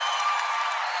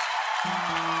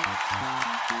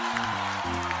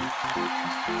What's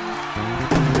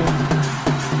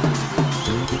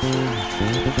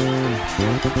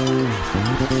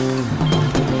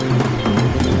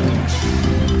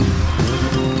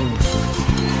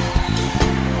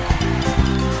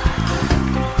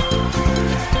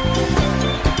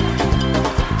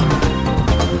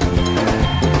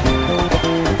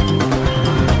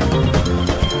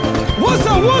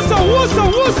up?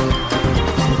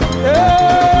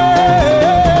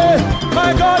 Hey,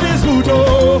 my God is good,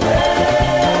 oh.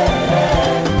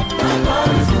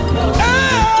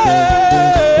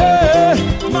 Hey,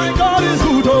 my God is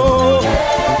good, oh.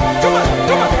 Come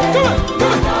on.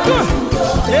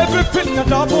 Everything a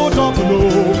double, oh.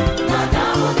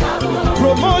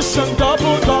 Promotion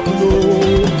double, oh.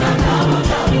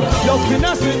 Your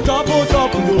finances double, oh.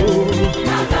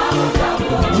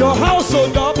 Your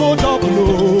household double, oh.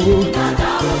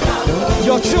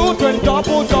 Your children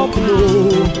double, oh.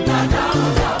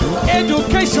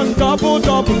 Education double,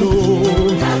 oh.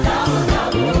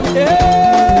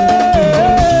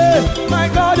 Hey, my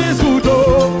God is good,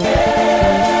 oh.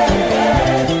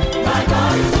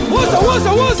 What's up?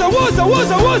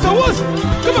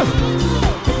 Come on.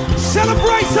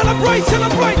 Celebrate.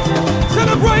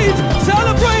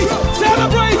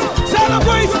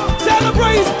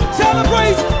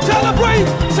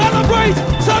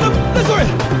 Listen.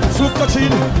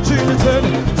 Truccacini, Cini-ten,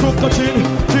 Truccacini,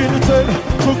 Cini-ten,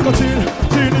 Truccacini,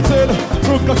 Cini-ten,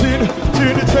 Truccacini,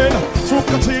 Cini-ten,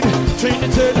 Truccacini,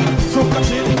 Cini-ten,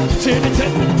 Truccacini,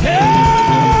 Cini-ten.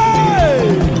 Hey!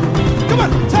 Come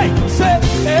on, say,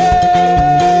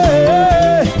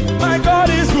 hey, my God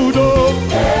is good, oh.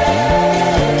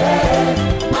 Hey,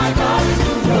 my God is good,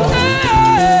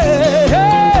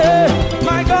 oh. Hey,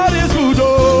 my God is good,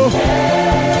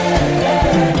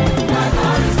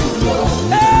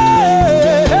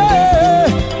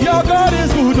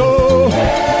 oh.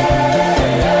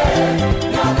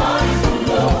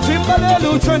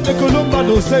 The Columba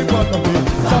no say what of me.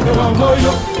 Sambe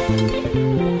Wamboyo.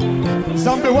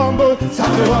 Sambe Wamboyo.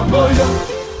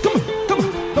 Come on.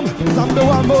 Sambe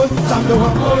Wamboyo.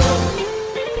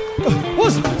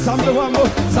 What's Sambe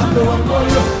Wamboyo?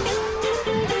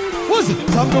 What's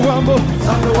Sambe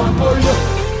Wamboyo?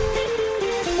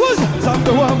 What's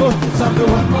Sambe Wamboyo?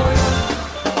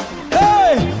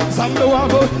 Hey, Sambe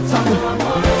Wamboyo.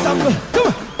 Come on.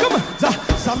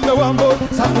 Sambe Wamboyo.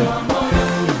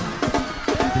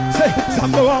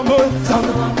 Sambe Wamboyo.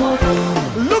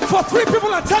 Look for 3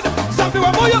 people and tell them Sambe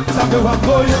Wamboyo.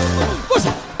 What's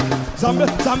it? Sambe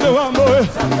Wamboyo.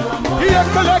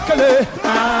 Iyekelekele.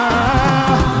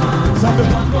 Sambe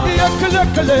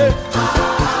Iyekelekele.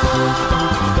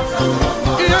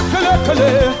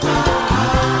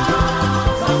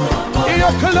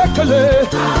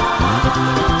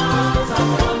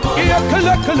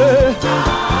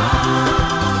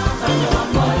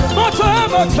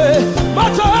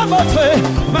 Mate,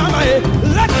 mama,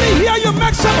 let me hear you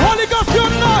make some Holy Ghost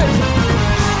tonight.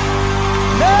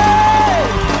 Hey!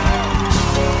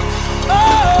 Oh,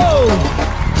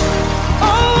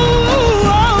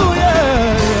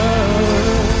 yeah.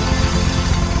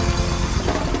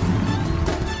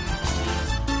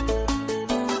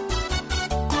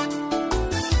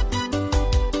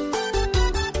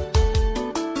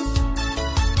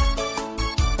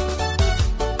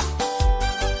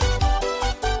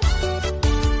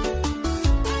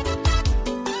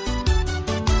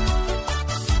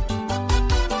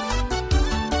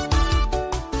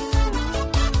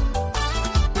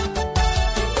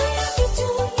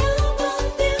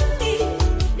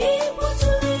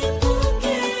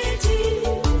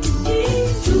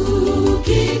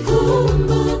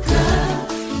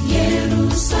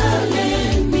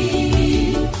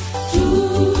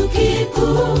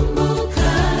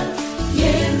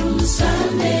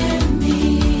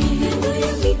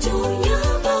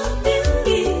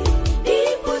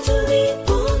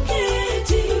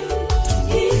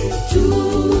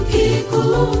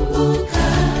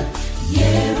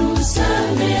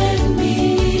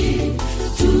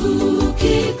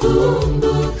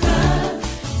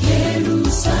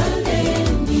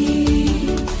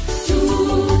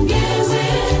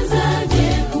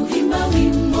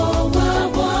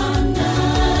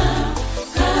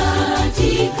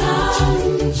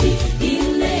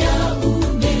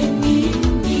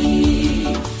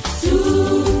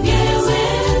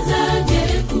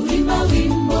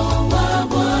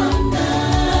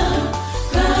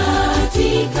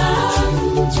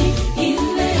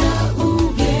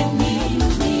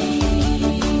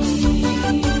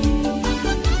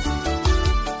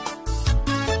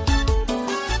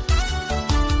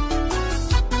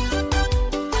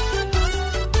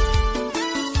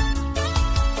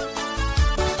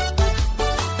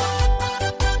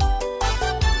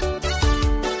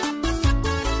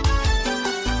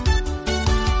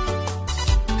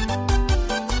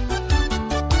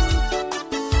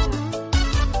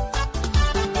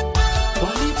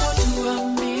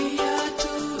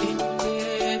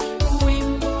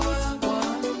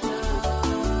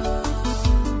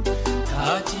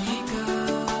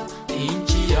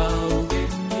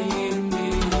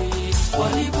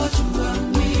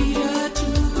 walipotuambia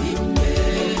tuimbe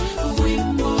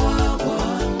wimbo wa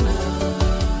Bwana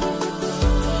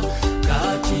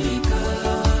katika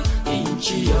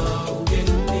nchi ya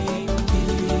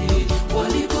ugenini,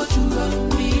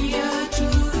 walipotuambia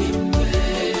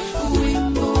tuimbe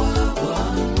wimbo wa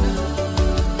Bwana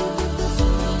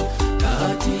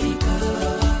katika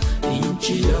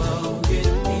nchi ya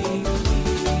ugenini.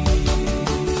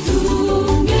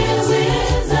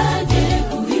 Tungewezaje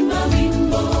kuimba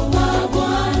wimbo wa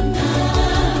Bwana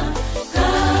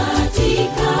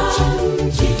katika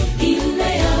nchi ile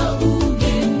ya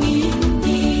ugenini?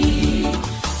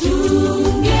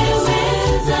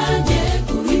 Tungewezaje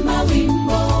kuimba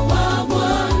wimbo wa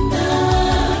Bwana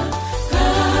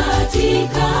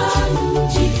katika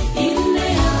nchi ile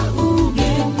ya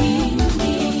ugenini?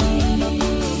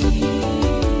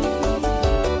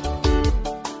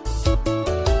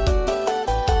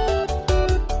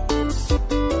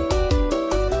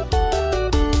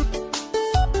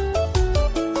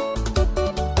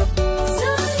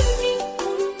 Zaidi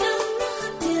kuna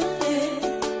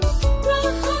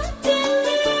raha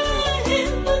tele,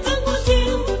 mwenzangu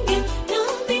jiunge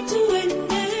nami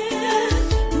tuende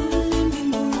kule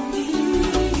mbinguni.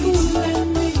 Kule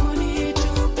mbinguni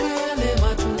tukale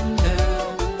matunda,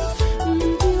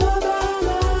 mti wa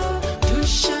Baba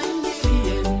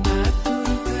tushangilie na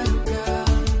kurukaruka.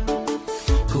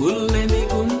 Kule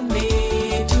mbinguni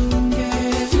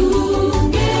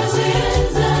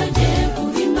Tungewezaje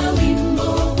kuimba wimbo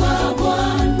wa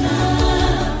Bwana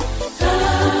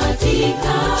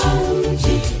katika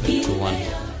nchi ile ya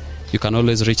You can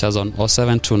always reach us on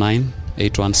 0729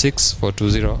 816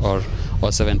 420 or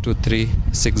 0723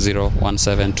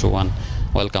 601721.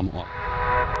 Welcome all.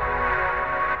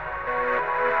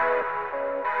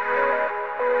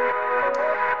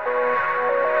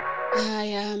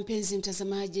 Haya, mpenzi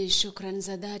mtazamaji, shukrani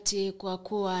za dhati kwa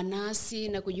kuwa nasi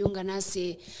na kujiunga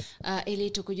nasi ili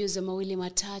tukujuze mawili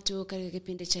matatu katika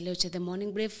kipindi cha leo cha The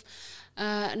Morning Brief.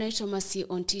 Naitwa Masi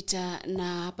Ontita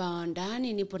na hapa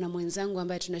ndani nipo na mwenzangu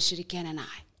ambaye tunashirikiana naye.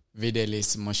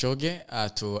 Videlis Moshoge,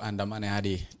 tuandamane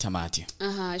hadi tamati.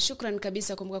 Shukran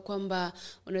kabisa. Kumbuka kwamba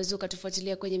unaweza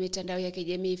kutufuatilia kwenye mitandao ya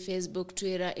kijamii Facebook,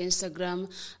 Twitter, Instagram,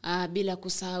 bila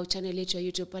kusahau channel yetu ya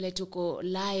YouTube, pale tuko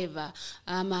live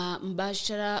ama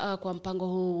mbashara kwa mpango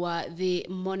huu wa The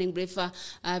Morning Brief.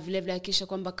 Vile vile hakikisha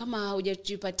kwamba kama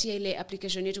hujajipatia ile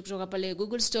application yetu kutoka pale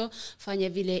Google Store, fanya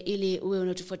vile ili uwe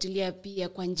unatufuatilia pia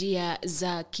kwa njia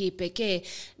za kipekee.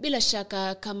 Bila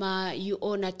shaka kama you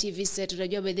own a TV set,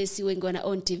 unajua si wengi wana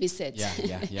own TV sets. Yeah.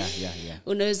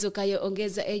 Unaweza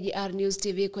ukaongeza AGR News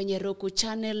TV kwenye Roku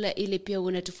channel ili pia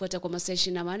unatufuata kwa masaa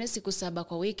 24 siku 7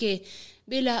 kwa wiki.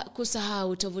 Bila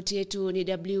kusahau tovuti yetu ni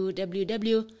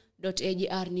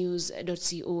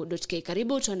www.agrnews.co.ke.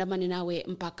 Karibu tuandamane nawe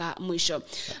mpaka mwisho.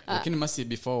 Lakini Masi,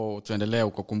 before tuendelee,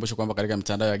 ukukumbusha kwamba katika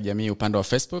mitandao ya kijamii upande wa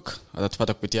Facebook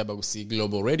utatupata kupitia Bagusi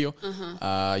Global Radio,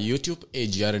 YouTube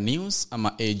AGR News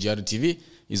ama AGR TV.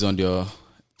 Hizo ndio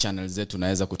channel zetu,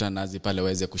 unaweza kutana nazi pale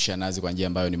uweze kushare nazi kwa njia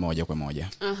ambayo ni moja kwa moja.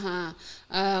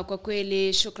 Kwa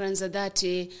kweli shukrani za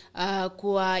dhati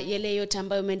kwa yale yote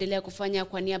ambayo umeendelea kufanya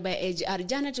kwa niaba ya AGR.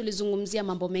 Jana tulizungumzia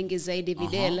mambo mengi zaidi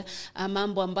Videl,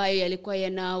 mambo ambayo yalikuwa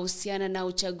yanahusiana na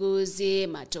uchaguzi,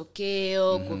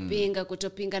 matokeo, kupinga,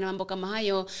 kutopinga na mambo kama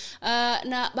hayo.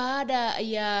 Na baada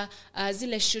ya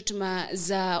zile shutuma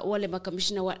za wale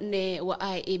makamishina wanne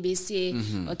wa IEBC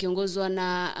wakiongozwa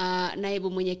na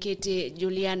naibu mwenyekiti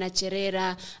Juliana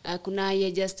Cherera,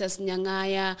 kunaye Justus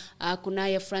Nyang'aya,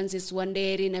 kunaye Francis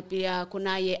Wanderi na pia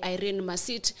kunaye Irene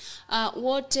Masit,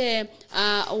 wote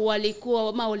walikuwa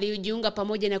ama walijiunga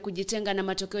pamoja na kujitenga na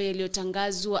matokeo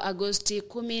yaliyotangazwa Agosti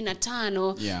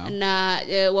 15 na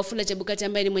Wafula Chebukati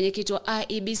ambaye ni mwenyekiti wa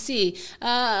IEBC.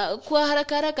 Kwa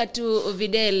haraka tu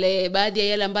Videle, baadhi ya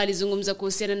yale ambayo alizungumza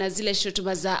kuhusiana na zile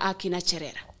shutuma za akina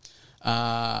Cherera.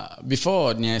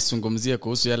 Before nisungumzie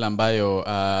kuhusu yale ambayo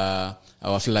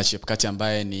Wafula Chebukati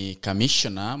ambaye ni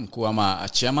commissioner mkuu ama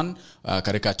chairman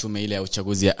katika tume ile ya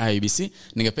uchaguzi ya IEBC,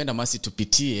 ningependa Masi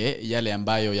tupitie yale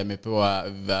ambayo yamepewa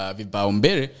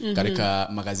vipaumbele katika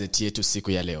magazeti yetu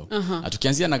siku ya leo.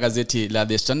 Tukianzia na gazeti la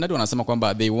The Standard, wanasema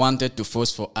kwamba they wanted to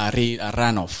force for a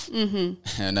runoff.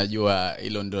 Najua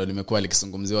hilo ndio limekuwa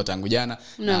likizungumziwa tangu jana,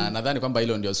 na nadhani kwamba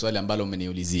hilo ndio swali ambalo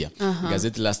umeniulizia.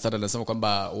 Gazeti la Standard linasema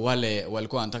kwamba wale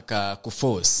walikuwa wanataka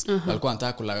kuforce, walikuwa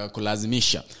wanataka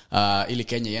kulazimisha ili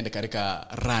Kenya iende katika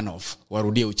runoff,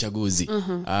 warudie uchaguzi.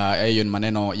 Hiyo ni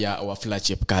maneno ya Wafula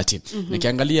Chebukati.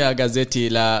 Nikiangalia gazeti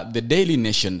la The Daily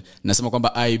Nation, nasema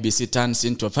kwamba IEBC turns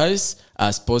into a farce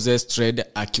poses trade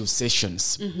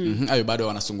accusations. Hayo bado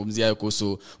wanazungumzia hayo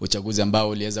kuhusu uchaguzi ambao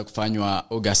uliweza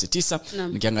kufanywa August 9.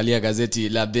 Nikiangalia gazeti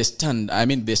la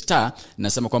The Star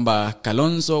nasema kwamba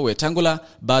Kalonzo Wetangula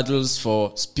battles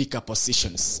for speaker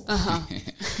positions.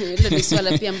 Hilo ni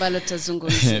swala pia ambalo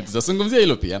tutazungumzia. Tutazungumzia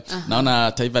hilo pia.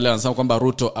 Naona Taifa Leo anasema kwamba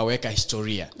Ruto aweka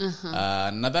historia.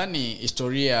 Nadhani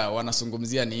historia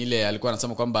wanazungumzia ni ile alikuwa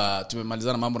anasema kwamba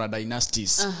tumemalizana mambo na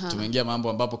dynasties. Tumeingia mambo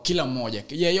ambapo kila mmoja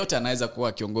yeyote anaweza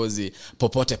kuwa kiongozi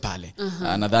popote pale.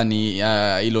 Nadhani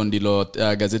hilo ndilo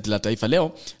gazeti la Taifa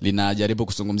Leo linajaribu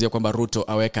kuzungumzia kwamba Ruto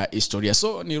aweka historia.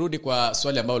 So nirudi kwa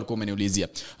swali ambalo ulikuwa umeniulizia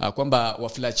kwamba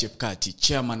Wafula Chebukati,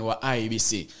 chairman wa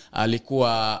IEBC,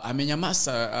 alikuwa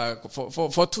amenyamaza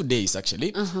for 2 days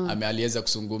actually. Aliweza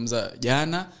kuzungumza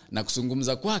jana, na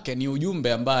kuzungumza kwake ni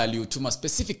ujumbe ambao aliutuma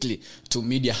specifically to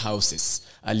media houses.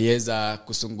 Aliweza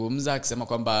kuzungumza akisema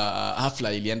kwamba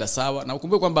hafla ilienda sawa, na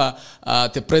ukumbuke kwamba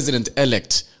the president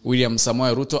elect William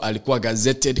Samoei Ruto alikuwa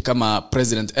gazetted kama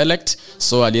president elect.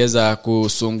 So aliweza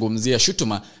kuzungumzia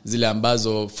shutuma zile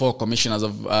ambazo 4 commissioners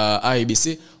of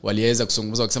IEBC waliweza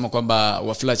kuzungumza wakisema kwamba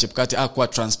Wafula Chebukati hakuwa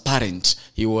transparent,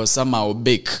 he was somehow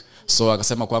opaque. So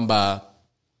akasema kwamba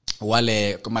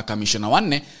wale kama commissioner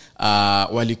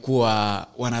 4 walikuwa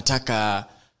wanataka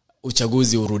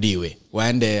uchaguzi urudiwe,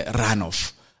 waende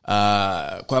runoff.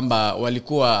 Kwamba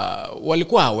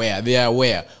walikuwa aware, they are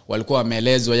aware, walikuwa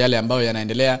wameelezwa yale ambayo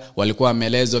yanaendelea, walikuwa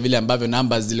wameelezwa vile ambavyo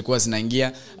numbers zilikuwa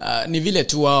zinaingia. Ni vile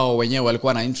tu wao wenyewe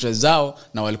walikuwa na interest zao,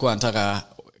 na walikuwa wanataka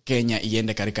Kenya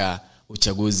iende katika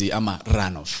uchaguzi ama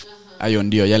runoff. Hayo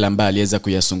ndio yale ambayo aliweza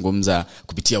kuyazungumza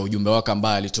kupitia ujumbe wake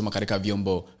ambao alituma katika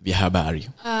vyombo vya habari.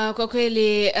 Kwa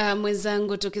kweli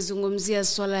mwenzangu, tukizungumzia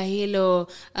swala hilo,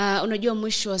 unajua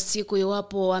mwisho wa siku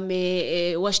iwapo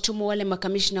washtumu wale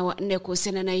makamishna 4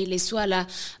 kuhusiana na ile swala,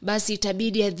 basi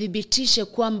itabidi adhibitishe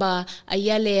kwamba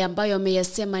yale ambayo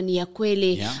ameyasema ni ya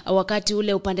kweli. Wakati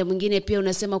ule upande mwingine pia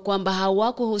unasema kwamba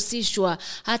hawakuhusishwa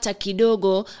hata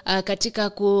kidogo katika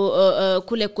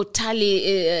kule kutali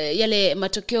yale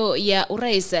matokeo ya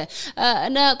urais.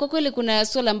 Na kwa kweli kuna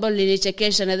swala ambalo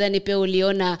linichekesha, nadhani pia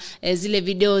uliona zile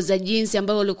video za jinsi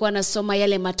ambao ulikuwa nasoma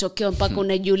yale matokeo mpaka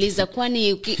unajiuliza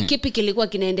kwani kipi kilikuwa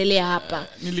kinaendelea hapa.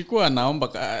 Nilikuwa naomba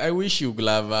I wish you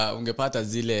Glava ungepata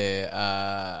zile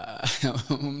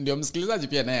ndio msikilizaji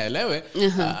pia naye aelewe.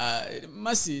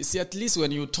 Masi si at least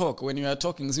when you are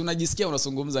talking si unajisikia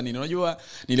unazungumza nini. Unajua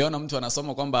niliona mtu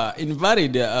anasoma kwamba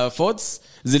invalid votes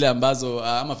zile ambazo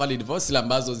ama valid votes zile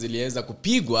ambazo ziliweza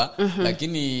kupigwa,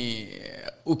 lakini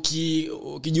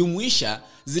ukijumuisha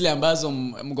zile ambazo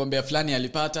mgombea fulani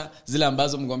alipata, zile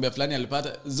ambazo mgombea fulani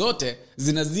alipata, zote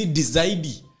zinazidi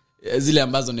zaidi zile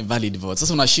ambazo ni valid votes.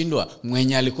 Sasa unashindwa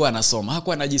mwenye alikuwa anasoma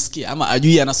hakuwa anajisikia ama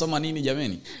ajui anasoma nini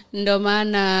jameni. Ndio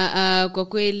maana kwa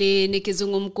kweli ni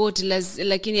kizungumkuti,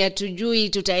 lakini hatujui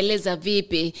tutaeleza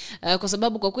vipi, kwa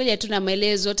sababu kwa kweli hatuna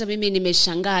maelezo. Hata mimi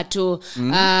nimeshangaa tu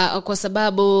kwa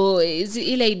sababu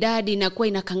ile idadi inakuwa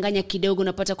inakanganya kidogo.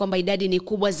 Unapata kwamba idadi ni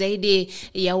kubwa zaidi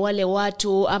ya wale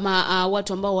watu ama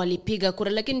watu ambao walipiga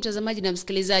kura. Lakini mtazamaji na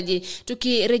msikilizaji,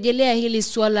 tukirejelea hili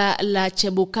swala la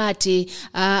Chebukati,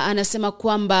 anasema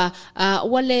kwamba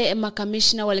wale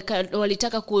makamishna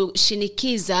walitaka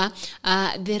kushinikiza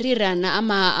the rerun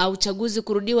ama uchaguzi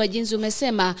kurudiwa jinsi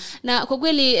umesema. Na kwa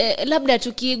kweli labda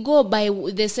tukigo by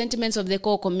the sentiments of the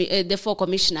 4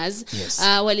 commissioners,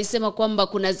 walisema kwamba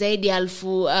kuna zaidi ya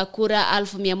kura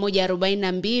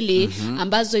 1142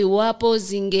 ambazo iwapo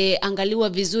zingeangaliwa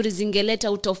vizuri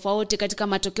zingeleta utofauti katika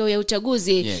matokeo ya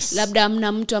uchaguzi. Labda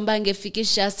hamna mtu ambaye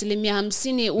angefikisha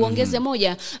 50% uongeze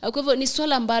moja. Kwa hivyo ni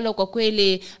swala ambalo kwa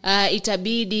kweli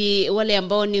itabidi wale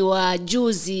ambao ni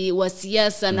wajuzi wa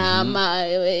siasa na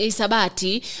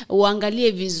hisabati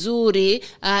waangalie vizuri,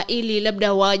 ili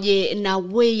labda waje na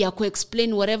way ya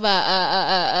kuexplain whatever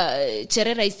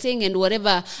Cherera is saying and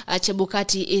whatever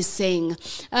Chebukati is saying.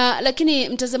 Lakini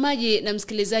mtazamaji na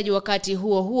msikilizaji, wakati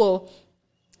huo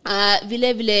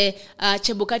vile vile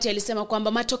Chebukati alisema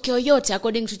kwamba matokeo yote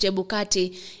according to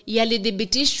Chebukati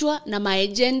yalidhibitishwa na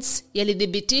maagents,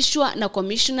 yalidhibitishwa na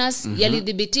commissioners,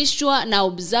 yalidhibitishwa na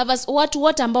observers, watu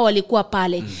wote ambao walikuwa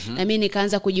pale. Na mimi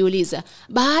nikaanza kujiuliza,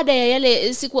 baada ya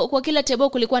yale kwa kila table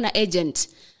kulikuwa na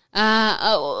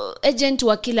agent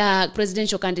wa kila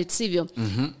presidential candidate, sivyo?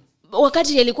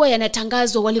 Wakati yalikuwa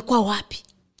yanatangazwa walikuwa wapi?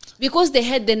 because they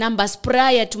had the numbers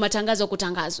prior to matangazo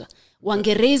kutangazwa.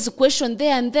 Wange raise question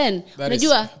there and then.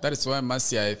 Unajua that is why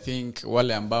Mercy, I think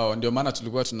wale ambao ndio maana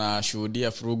tulikuwa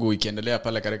tunashuhudia furugu ikiendelea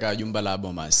pale katika jumba la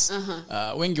Bomas.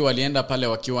 Wengi walienda pale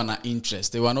wakiwa na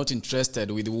interest. They were not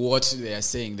interested with what they are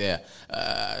saying there.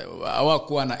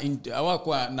 Hawakuwa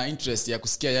na interest ya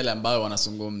kusikia yale ambayo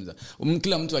wanazungumza.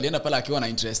 Kila mtu alienda pale akiwa na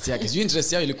interest yake. Sio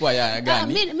interest yao ilikuwa ya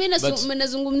gani? Mimi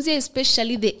nazungumzia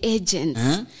especially the agents.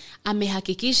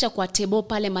 Amehakikisha kwa table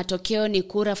pale matokeo ni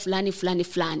kura fulani.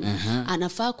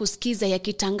 Anafaa kusikiza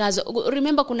yakitangazo.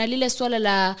 Remember kuna lile swala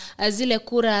la zile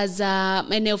kura za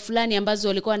eneo fulani ambazo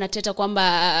walikuwa wanateta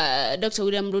kwamba Dr.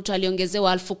 William Ruto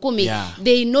aliongezewa 10,000.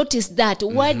 They noticed that.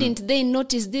 Why didn't they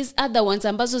notice these other ones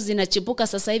ambazo zinachipuka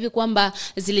sasa hivi kwamba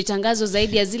zilitangazwa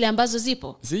zaidi ya zile ambazo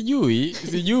zipo?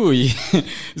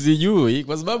 Sijui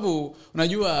kwa sababu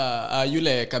unajua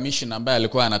yule commission ambaye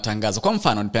alikuwa anatangaza. Kwa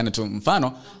mfano nipeane tu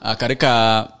mfano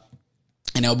katika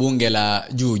eneo bunge la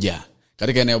Juja.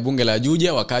 Katika eneo bunge la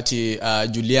Juja wakati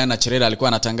Juliana Cherera alikuwa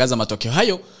anatangaza matokeo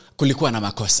hayo, kulikuwa na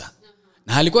makosa.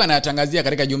 Na alikuwa anatangazia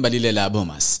katika jumba lile la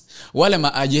Bomas. Wale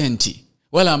maagenti,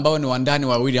 wale ambao ni wandani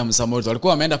wa William Samoei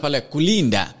walikuwa wameenda pale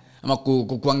kulinda ama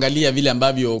kuangalia vile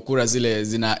ambavyo kura zile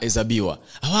zinahesabiwa.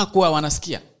 Hawakuwa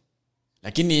wanasikia.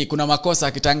 Lakini kuna makosa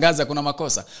akitangaza, kuna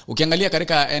makosa. Ukiangalia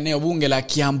katika eneo bunge la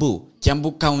Kiambu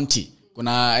County,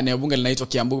 kuna eneo bunge linaitwa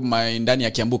Kiambu ndani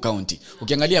ya Kiambu County.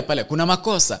 Ukiangalia pale kuna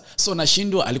makosa. So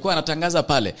nashindwa alikuwa anatangaza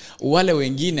pale. Wale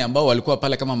wengine ambao walikuwa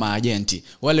pale kama maagenti,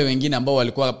 wale wengine ambao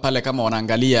walikuwa pale kama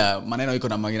wanaangalia maneno iko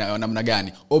namna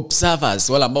gani, observers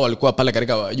wale ambao walikuwa pale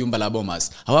katika jumba la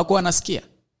Bomas, hawakuwa wanasikia.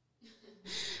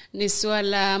 Ni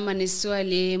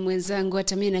swali mwenzangu,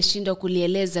 hata mimi nashindwa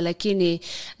kulieleza, lakini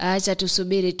acha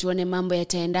tusubiri tuone mambo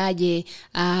yataendaje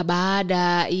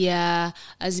baada ya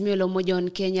Azimio la Umoja wa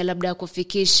Kenya labda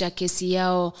kufikisha kesi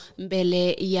yao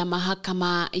mbele ya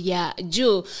mahakama ya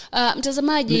juu.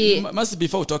 Mtazamaji, Mercy,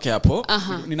 before utoke hapo,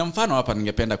 nina mfano hapa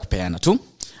ningependa kupeana tu.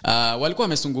 Walikuwa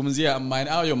wamezungumzia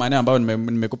maeneo ambayo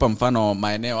nimekupa mfano,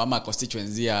 maeneo ama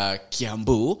constituency ya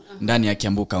Kiambu ndani ya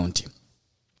Kiambu County.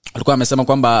 Walikuwa wamesema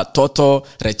kwamba total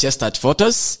registered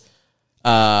voters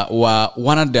wa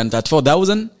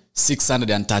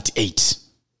 134,638.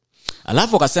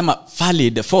 Alafu wakasema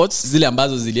valid votes zile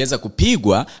ambazo ziliweza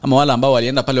kupigwa ama wale ambao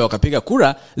walienda pale wakapiga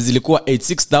kura zilikuwa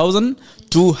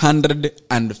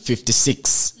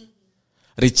 86,256.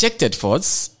 Rejected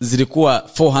votes zilikuwa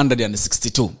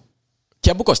 462.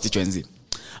 Kiambu constituency.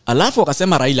 Alafu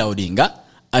wakasema Raila Odinga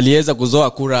aliweza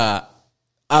kuzoa kura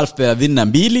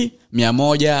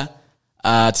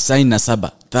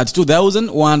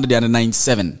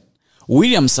 32,197.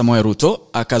 William Samoei Ruto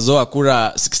akazoa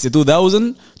kura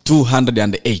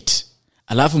 62,208.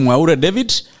 Alafu Mwaure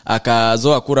David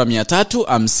akazoa kura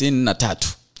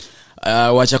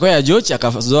 353. Wachakoya George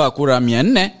akazoa kura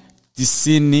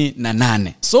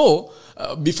 498. So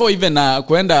before even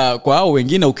kuenda kwa hao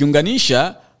wengine,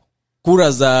 ukiunganisha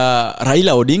kura za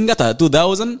Raila Odinga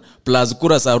 32,000 plus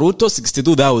kura za Ruto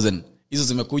 62,000, hizo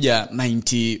zimekuja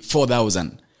 94,000.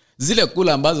 Zile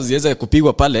kula ambazo ziweza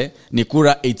kupigwa pale ni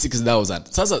kura 86,000.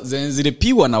 Sasa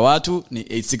zilipigwa na watu ni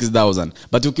 86,000,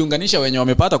 but ukiunganisha wenye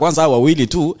wamepata kwanza hao wawili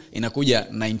tu inakuja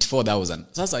 94,000.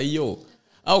 Sasa hiyo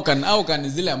au kan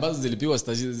zile ambazo zilipigwa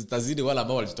zitazidi wala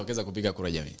ambao walitokeza kupiga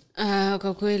kura jamii.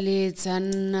 Kwa kweli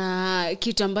sana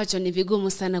kitu ambacho ni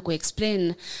vigumu sana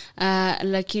kuexplain,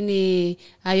 lakini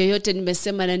hayo yote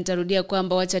nimesema na nitarudia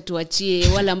kwamba wacha tuachie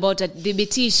wale ambao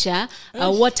watadhibitisha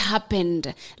what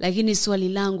happened. Lakini swali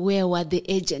langu, where were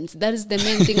the agents? That is the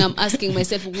main thing I'm asking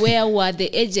myself. Where were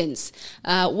the agents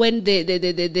when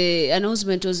the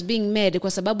announcement was being made?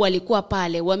 Kwa sababu alikuwa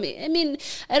pale. I mean,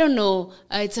 I don't know,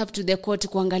 it's up to the court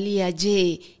kuangalia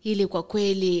je ili kwa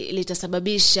kweli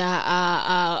litasababisha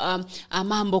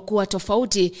mambo kuwa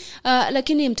tofauti.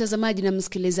 Lakini mtazamaji na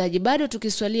msikilizaji, bado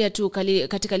tukiswalia tu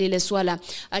katika lile swala,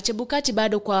 Chebukati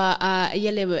bado kwa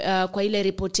kwa ile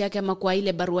ripoti yake ama kwa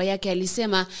ile barua yake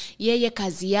alisema yeye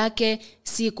kazi yake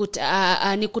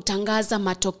ni kutangaza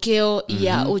matokeo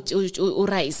ya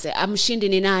urais, mshindi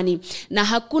ni nani, na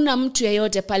hakuna mtu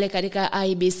yeyote pale katika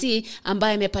IEBC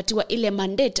ambaye amepatiwa ile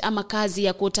mandate ama kazi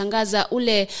ya kutangaza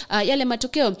yale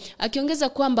matokeo, akiongeza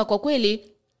kwamba kwa kweli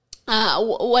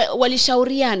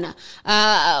walishauriana,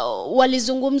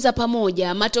 walizungumza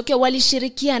pamoja, matokeo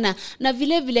walishirikiana, na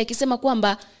vile vile akisema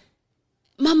kwamba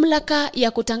mamlaka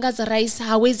ya kutangaza rais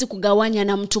hawezi kugawanya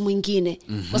na mtu mwingine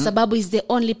kwa sababu is the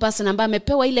only person ambaye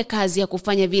amepewa ile kazi ya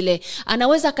kufanya vile.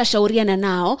 Anaweza akashauriana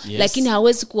nao lakini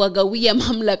hawezi kuwagawia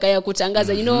mamlaka ya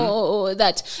kutangaza, you know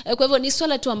that. Kwa hivyo ni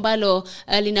swala tu ambalo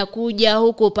linakuja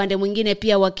huko upande mwingine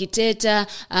pia wakiteta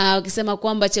wakisema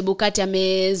kwamba Chebukati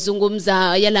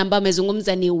amezungumza yale ambayo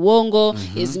amezungumza ni uongo,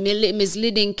 is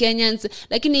misleading Kenyans,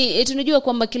 lakini tunajua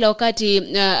kwamba kila wakati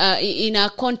ina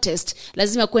contest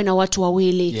lazima kuwe na watu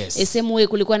wawili. Same way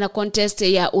kulikuwa na contest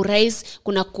ya urais,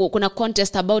 kuna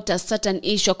contest about a certain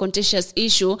issue, a contentious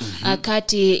issue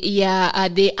kati ya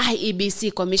the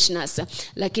IEBC commissioners,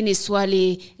 lakini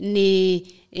swali ni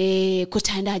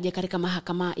kutaendaje katika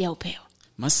mahakama ya upeo.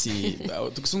 Masi,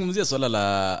 tukizungumzia swala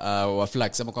la Wafula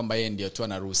akisema kwamba yeye ndio tu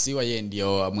anaruhusiwa, yeye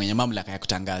ndio mwenye mamlaka ya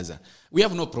kutangaza. We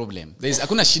have no problem.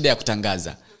 Hakuna shida ya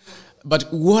kutangaza. But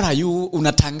what are you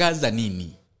unatangaza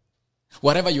nini?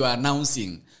 Whatever you are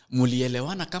announcing,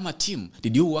 mulielewana kama team?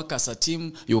 Did you work as a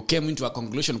team? You came into a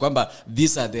conclusion kwamba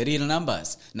these are the real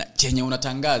numbers. Na chenye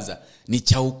unatangaza ni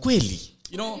cha ukweli.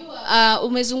 You know,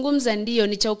 umezungumza ndio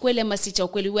ni cha ukweli ama si cha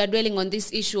ukweli. We are dwelling on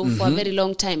this issue for a very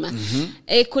long time.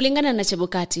 Kulingana na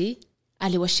Chebukati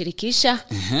aliwashirikisha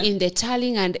in the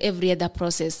tallying and every other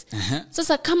process.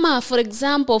 Sasa kama for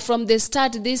example from the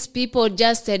start these people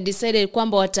just decided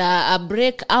kwamba wata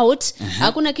break out,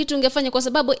 hakuna kitu ungefanya kwa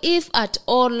sababu if at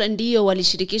all ndio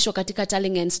walishirikishwa katika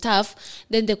tallying and stuff,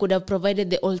 then they could have provided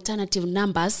the alternative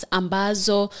numbers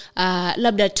ambazo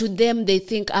labda to them they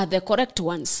think are the correct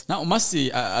ones. Now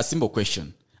Masi, a simple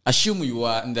question. Assume you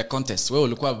are in the contest. Wewe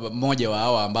ulikuwa mmoja wa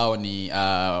hao ambao ni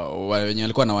wenye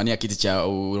walikuwa wanawania kiti cha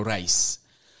urais.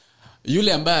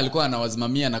 Yule ambaye alikuwa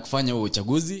anawazimamia na kufanya huo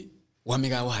uchaguzi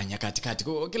wamegawanya katikati.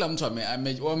 Kila mtu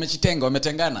wamejitenga,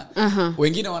 wametengana.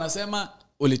 Wengine wanasema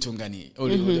ulitungani.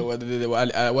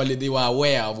 They were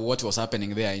aware of what was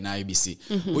happening there in IEBC.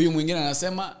 Huyu mwingine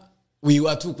anasema we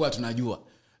were tu kwa tunajua.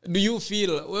 Do you feel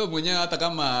wewe mwenyewe hata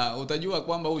kama utajua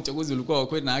kwamba huu uchaguzi ulikuwa wa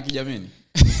kweli na haki jameni?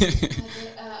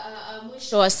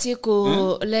 Mwisho wa siku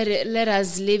let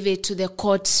us leave it to the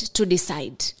court to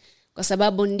decide. Kwa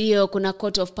sababu ndio kuna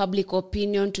court of public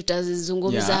opinion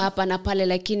tutazungumza hapa na pale,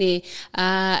 lakini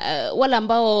wala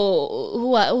ambao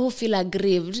who feel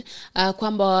aggrieved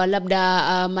kwamba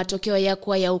labda matokeo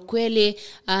yakuwa ya ukweli,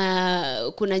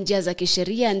 kuna njia za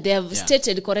kisheria and they have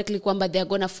stated correctly kwamba they are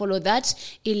going to follow that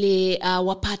ili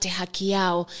wapate haki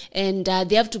yao, and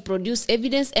they have to produce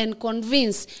evidence and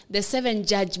convince the 7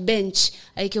 judge bench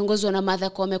ikiongozwa na Martha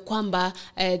Koome kwamba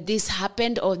this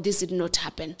happened or this did not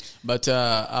happen. But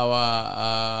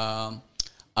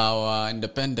our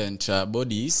independent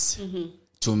bodies,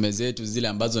 tume zetu zile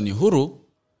ambazo ni huru,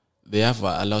 they have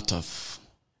a lot of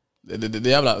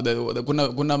they have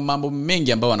kuna mambo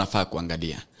mengi ambayo wanafaa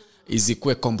kuangalia.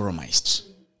 Isikuwe compromised,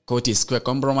 court isikuwe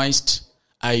compromised,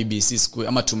 IEBC isikuwe,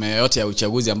 ama tume yote ya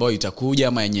uchaguzi ambayo itakuja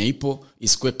ama yenye ipo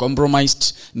isikuwe compromised,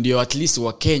 ndio at least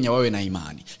wa Kenya wawe na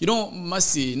imani. You know,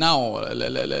 Masi, now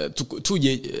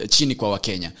tuje chini kwa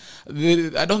Wakenya.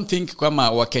 I don't think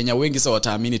kama Wakenya wengi sasa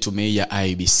wataamini tume ya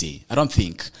IEBC. I don't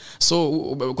think. So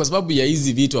kwa sababu ya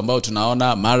hizi vitu ambao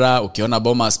tunaona, mara ukiona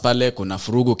Bomas pale kuna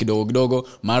furugu kidogo,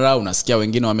 mara unasikia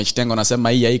wengine wamejitenga wanasema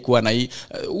hii haikuwa na hii.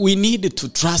 We need to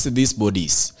trust these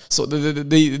bodies. So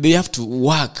they have to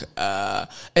work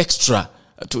extra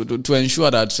to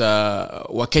ensure that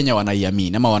Wakenya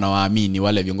wanaiamini ama wanawaamini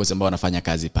wale viongozi ambao wanafanya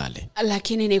kazi pale.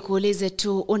 Lakini nikuulize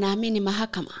tu, unaamini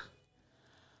mahakama?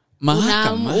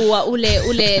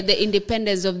 Ule the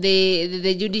independence of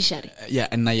the judiciary?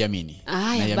 Yeah, naiamini.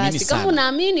 Basi kama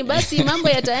unaamini basi mambo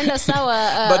yataenda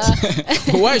sawa.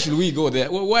 But why should we go there?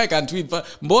 Why can't we?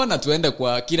 Mbona tuende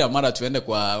kwa kila mara tuende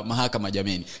kwa mahakama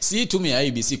jameni? Si tume ya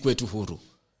IEBC kwetu huru.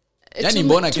 Yani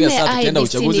mbona kila saa tukienda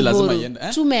uchaguzi lazima iende?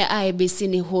 Tume ya IEBC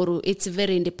ni huru, it's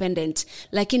very independent,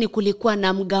 lakini kulikuwa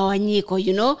na mgawanyiko,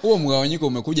 you know. Huo mgawanyiko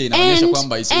umekuja inaonyesha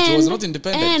kwamba it was not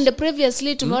independent. And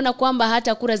previously tumeona kwamba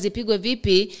hata kura zipigwe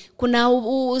vipi, kuna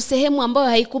sehemu ambayo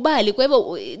haikubali. Kwa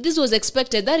hivyo this was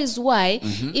expected. That is why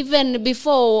even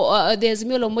before there's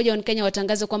Azimio la Umoja wa Kenya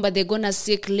watangaza kwamba they gonna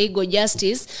seek legal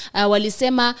justice,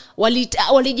 walisema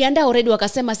walijiandaa already,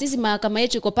 wakasema sisi mahakama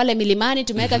yetu iko pale Milimani,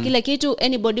 tumeweka kila kitu,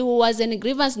 anybody who was any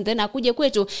grievance then akuje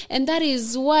kwetu, and that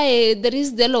is why there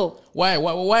is the law.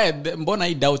 Why mbona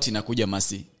hii doubt inakuja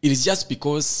Masi? It is just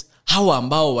because hawa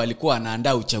ambao walikuwa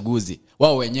wanaandaa uchaguzi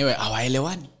wao wenyewe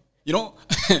hawaelewani. you know.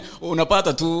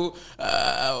 Unapata tu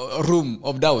room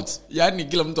of doubt, yani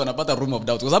kila mtu anapata room of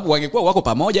doubt, kwa sababu wangekuwa wako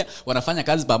pamoja, wanafanya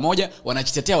kazi pamoja,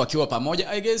 wanajitetea wakiwa pamoja,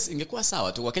 I guess ingekuwa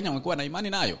sawa tu, Wakenya wangekuwa na imani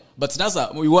nayo. But sasa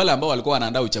wale ambao walikuwa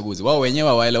wanaandaa uchaguzi wao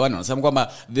wenyewe waelewani, wanasema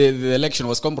kwamba the election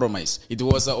was compromised, it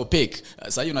was opaque.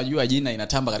 Sasa unajua jina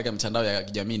inatamba katika mitandao ya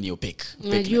kijamii ni opaque.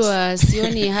 Unajua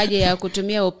sioni haja ya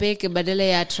kutumia opaque badala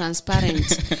ya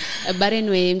transparent.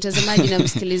 Barenwe mtazamaji na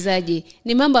msikilizaji,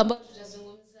 ni mambo ambayo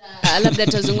labda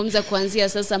tutazungumza kuanzia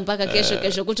sasa mpaka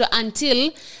kesho kutwa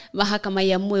until mahakama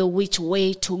iamue which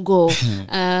way to go.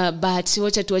 But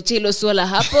wacha tuachie hilo swala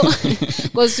hapo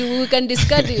because we can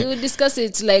discuss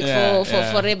it like for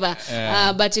forever.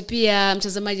 But pia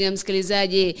mtazamaji na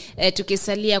msikilizaji,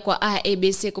 tukisalia kwa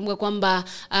ABC, kumbuka kwamba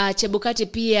Chebukati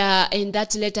pia in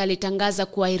that letter alitangaza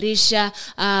kuahirisha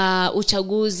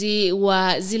uchaguzi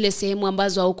wa zile sehemu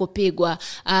ambazo haukupigwa,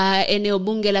 eneo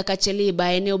bunge la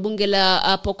Kacheliba, eneo bunge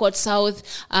la Pokot South,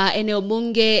 eneo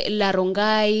bunge la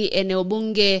Rongai, eneo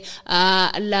bunge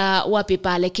la wapi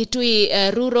pale Kitui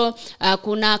Rural,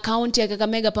 kuna kaunti ya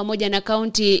Kakamega pamoja na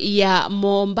kaunti ya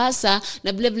Mombasa,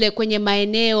 na vile vile kwenye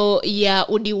maeneo ya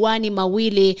udiwani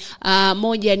mawili,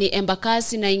 moja ni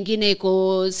Embakasi na ingine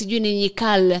iko sijui ni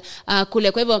Nyikal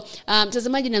kule. Kwa hivyo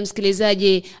mtazamaji na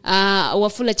msikilizaji,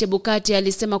 Wafula Chebukati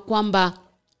alisema kwamba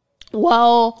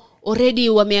wao already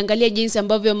wameangalia jinsi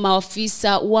ambavyo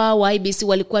maafisa wa IBC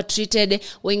walikuwa treated,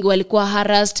 wengi walikuwa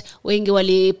harassed, wengi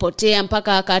walipotea,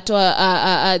 mpaka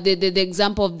akatoa the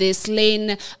example of the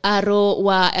slain arrow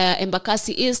wa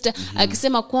Embakasi East,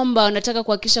 akisema kwamba wanataka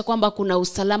kuhakikisha kwamba kuna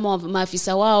usalama wa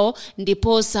maafisa wao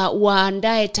ndiposa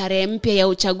waandae tarehe mpya ya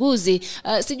uchaguzi.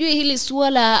 Sijui hili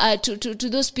swala to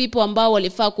those people ambao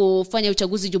walifaa kufanya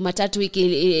uchaguzi Jumatatu wiki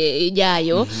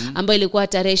ijayo, ambayo ilikuwa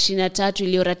tarehe 23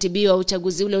 iliyoratibiwa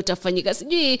uchaguzi ule utafanyika.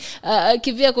 Sijui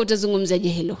kivyako utazungumzaje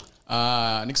hilo?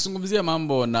 Nikizungumzia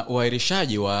mambo na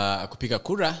uahirishaji wa kupiga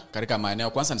kura katika maeneo,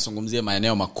 kwanza nisungumzie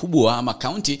maeneo makubwa ama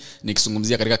county,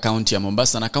 nikizungumzia katika county ya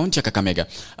Mombasa na county ya Kakamega.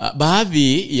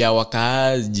 Baadhi ya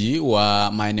wakaaji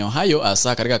wa maeneo hayo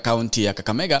hasa katika county ya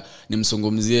Kakamega,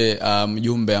 nimzungumzie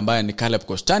mjumbe ambaye ni Caleb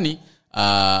Kostani.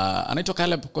 Anaitwa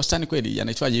Caleb Kostani kweli,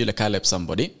 anaitwaje yule Caleb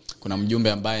somebody? Kuna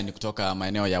mjumbe ambaye ni kutoka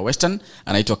maeneo ya Western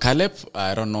anaitwa Caleb,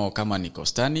 I don't know kama ni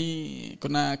Kostani,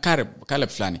 kuna Caleb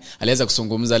fulani aliweza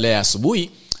kuzungumza leo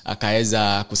asubuhi,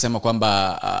 akaweza kusema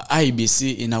kwamba IBC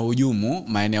inahujumu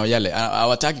maeneo yale.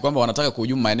 Hawataki kwamba wanataka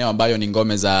kuhujumu maeneo ambayo ni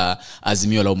ngome za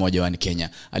Azimio la Umoja wa Kenya.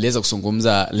 Aliweza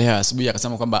kuzungumza leo asubuhi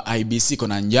akasema kwamba IBC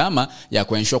kuna njama ya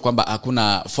kuensure kwamba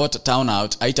hakuna vote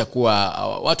turnout, haitakuwa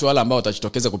watu wale ambao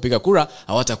watajitokeza kupiga kura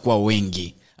hawatakuwa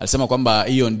wengi. Alisema kwamba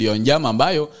hiyo ndio njama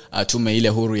ambayo tume ile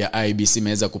huru ya IBC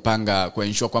imeweza kupanga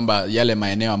kuensure kwamba yale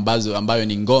maeneo ambayo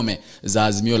ni ngome za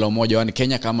Azimio la Umoja wa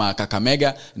Kenya kama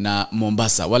Kakamega na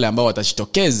Mombasa, wale ambao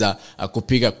watajitokeza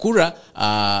kupiga kura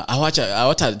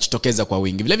hawatajitokeza kwa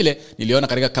wingi. Vile vile niliona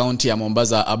katika kaunti ya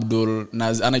Mombasa Abdul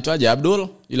anaitwaje Abdul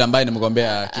yule ambaye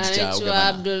nimgombea kiti cha ugavana,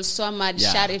 Abdul Swamad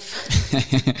Sharif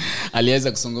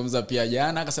aliweza kuzungumza pia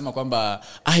jana, akasema kwamba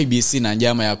IBC na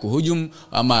njama ya kuhujumu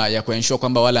ama ya kuensure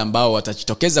kwamba wale ambao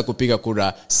watajitokeza kupiga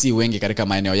kura si wengi katika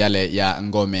maeneo yale ya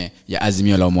ngome ya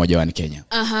Azimio la Umoja wa Kenya.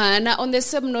 Na on the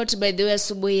same note, by the way,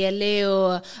 asubuhi ya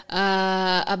leo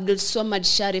Abdul Swamad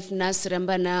Sharif Nasir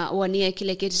ambaye anawania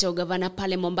kile kiti cha ugavana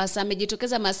pale Mombasa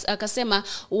amejitokeza akasema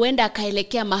huenda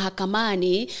akaelekea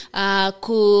mahakamani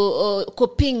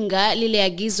kupinga lile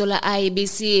agizo la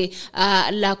IBC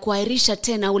la kuahirisha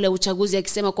tena ule uchaguzi,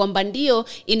 akisema kwamba ndio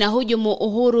inahujumu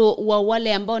uhuru wa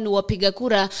wale ambao ni wapiga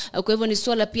kura. Kwa hivyo ni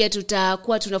swala pia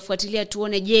tutakuwa tunafuatilia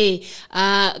tuone, je,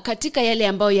 katika yale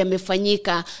ambayo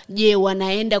yamefanyika, je,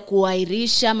 wanaenda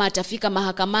kuahirisha ama atafika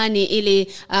mahakamani ili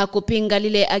kupinga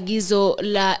lile agizo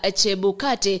la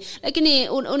Chebukati. Lakini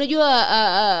unajua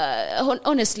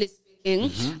honestly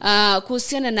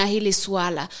kuhusiana na hili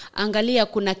swala, angalia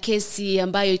kuna kesi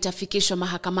ambayo itafikishwa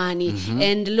mahakamani,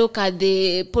 and look at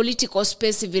the political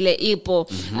space vile ipo.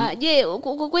 Je,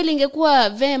 kweli ingekuwa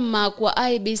vema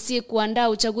kwa IBC kuandaa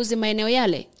uchaguzi maeneo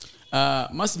yale?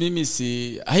 Mimi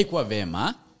haikuwa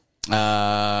vema.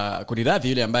 Kuniradhi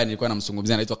yule ambaye nilikuwa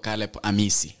namzungumzia anaitwa Caleb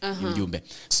Amisi, mjumbe.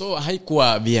 So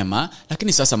haikuwa vyema,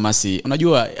 lakini sasa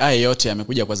unajua haya yote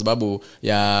yamekuja kwa sababu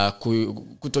ya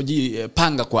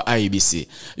kutojipanga kwa IBC.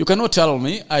 You cannot tell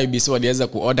me IBC waliweza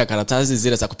kuorder karatasi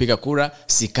zile za kupiga kura,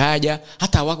 sikaja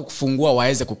hata hawako kufungua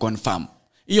waweze kuconfirm.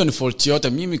 Hiyo ni fault yote.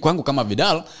 Mimi kwangu kama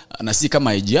Vidal na si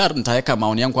kama AGR nitaweka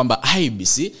maoni yangu kwamba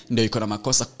IBC ndio iko na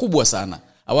makosa kubwa sana.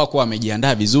 hawakuwa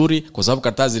wamejiandaa vizuri kwa sababu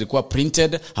karatasi zilikuwa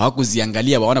printed,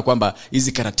 hawakuziangalia waona kwamba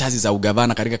hizi karatasi za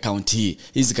ugavana katika county hii,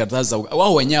 hizi karatasi za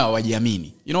wao wenyewe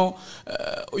hawajiamini.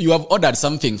 You have ordered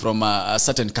something from a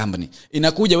certain company,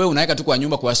 inakuja wewe unaweka tu kwa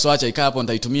nyumba kwa swacha ikaa hapo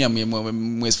nitaitumia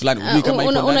mwezi fulani.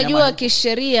 Unajua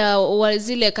kisheria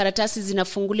zile karatasi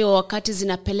zinafunguliwa wakati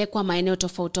zinapelekwa maeneo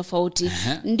tofauti.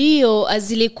 Ndio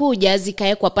zilikuja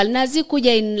zikaekwa pale na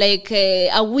zikuja in like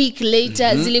a week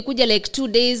later, zilikuja like 2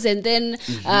 days and then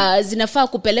zinafaa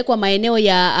kupelekwa maeneo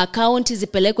ya county,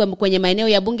 zipelekwe kwenye maeneo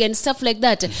ya bunge and stuff like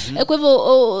that. Kwa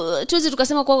hivyo tuwezi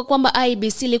tukasema kwamba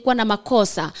IBC ilikuwa na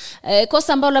makosa.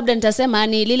 Kosa ambalo labda nitasema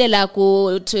ni lile la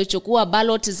kuchukua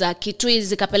ballot za Kitui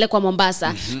zikapelekwa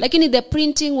Mombasa. Lakini the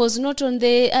printing was not on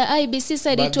the IBC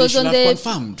side, but it was on the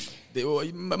confirmed.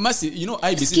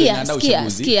 IBC inaandaa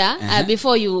uchaguzi.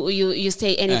 Before you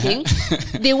say anything,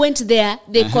 they went there,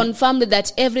 they confirmed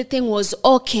that everything was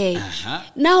okay.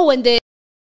 Now when they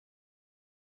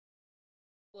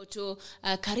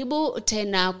karibu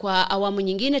tena kwa awamu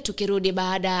nyingine tukirudi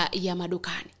baada ya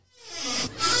madukani.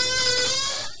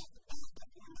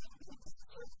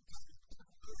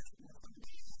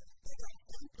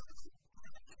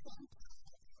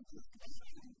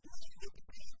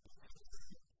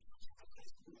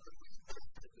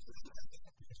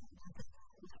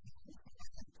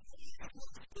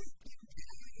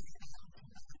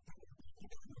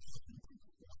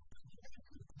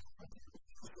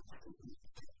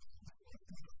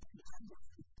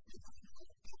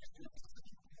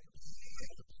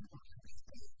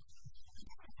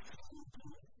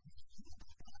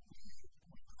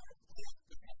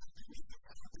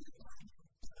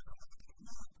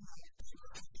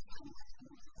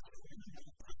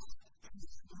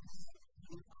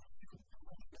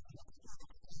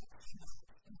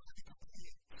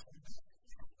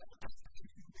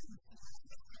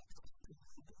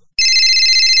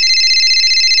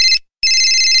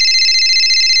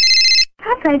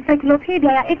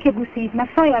 Encyclopedia ya Ekegusi na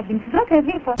soya beans zote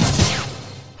zipo.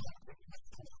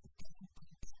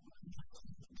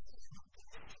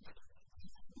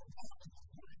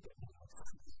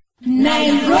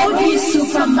 Nairobi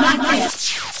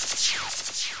Supermarket.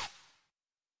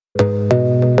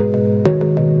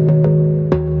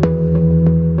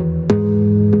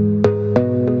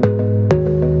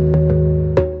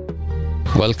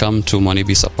 Welcome to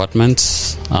Monibis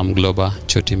Apartments. I'm Globa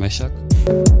Choti Meshak.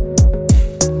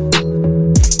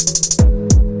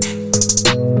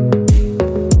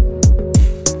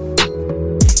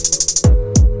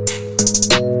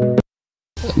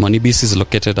 Monibis is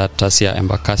located at Tasia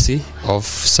Embakasi off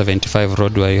 75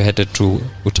 Road where you're headed to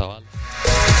Utawala.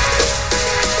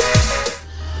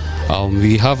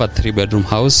 We have a 3-bedroom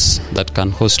house that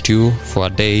can host you for a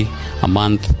day, a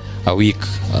month, a week,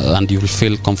 and you'll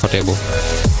feel comfortable.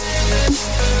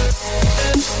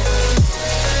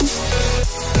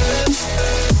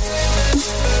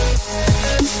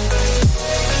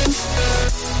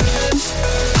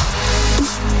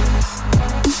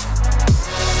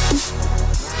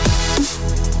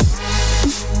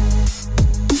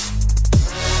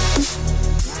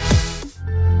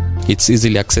 It's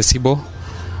easily accessible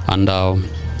and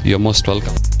you're most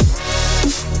welcome.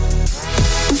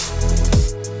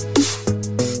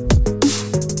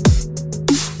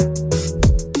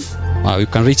 You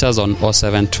can reach us on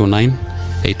 0729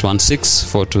 816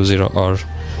 420 or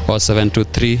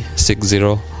 0723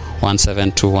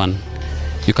 601721.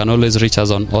 You can always reach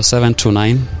us on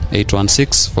 0729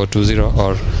 816 420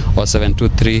 or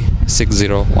 0723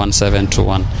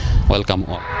 601721. Welcome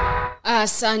all.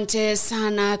 Asante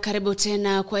sana, karibu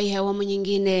tena kwa hii awamu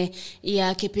nyingine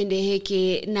ya kipindi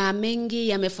hiki, na mengi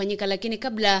yamefanyika, lakini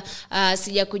kabla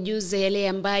sijakujuza yale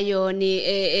ambayo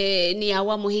ni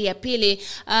awamu hii ya pili,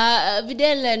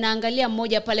 Videl naangalia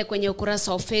mmoja pale kwenye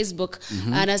ukurasa wa Facebook,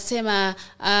 anasema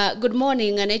good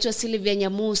morning, anaitwa Sylvia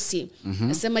Nyamusi.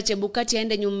 Anasema Chebukati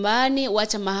aende nyumbani,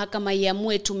 wacha mahakama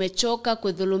iamue, tumechoka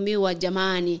kudhulumiwa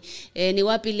jamani. Ni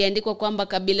wapi iliandikwa kwamba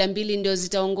kabila mbili ndio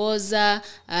zitaongoza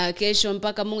kesho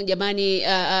mpaka Mungu jamani?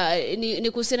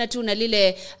 Ni kusema tu na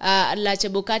lile la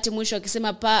Chebukati mwisho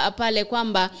akisema pale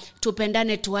kwamba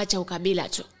tupendane, tuache ukabila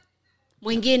tu.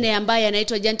 Mwingine ambaye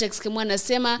anaitwa Jantex Kimwa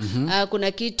anasema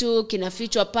kuna kitu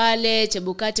kinafichwa pale.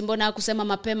 Chebukati mbona hakusema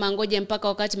mapema, ngoje mpaka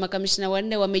wakati makamishna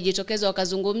wanne wamejitokeza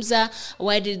wakazungumza?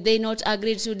 Why did they not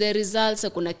agree to the results?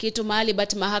 Kuna kitu mahali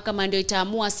but mahakama ndio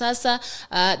itaamua sasa.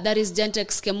 That is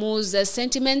Jantex Kimwa's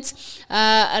sentiments.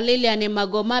 Lilian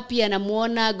Magoma pia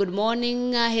namuona, good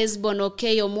morning. Hesbon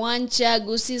okay Omwancha,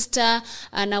 Gusista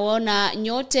anaona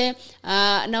nyote.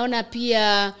 Naona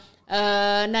pia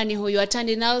nani huyu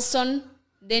Atandi Nelson,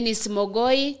 Dennis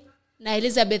Mogoi, na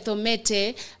Elizabeth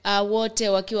Omete, wote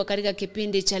wakiwa katika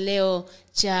kipindi cha leo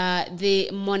cha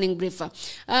The Morning Brief.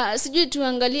 Sijui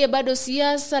tuangalie bado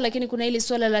siasa, lakini kuna hili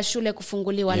swala la shule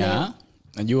kufunguliwa leo.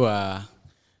 Najua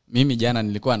mimi jana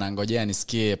nilikuwa nangojea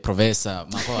nisikie Profesa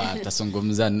Makoa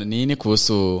atazungumza nini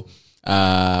kuhusu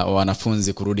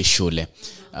wanafunzi kurudi shule.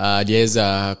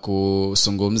 Aliweza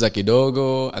kuzungumza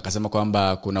kidogo, akasema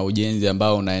kwamba kuna ujenzi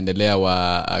ambao unaendelea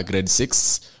wa grade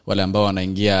 6, wale ambao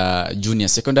wanaingia junior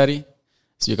secondary.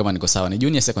 Sijui kama niko sawa, ni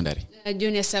junior secondary.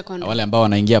 Junior secondary. Wale ambao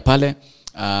wanaingia pale.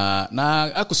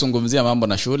 Na akuzungumzia mambo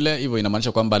na shule, hivyo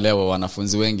inamaanisha kwamba leo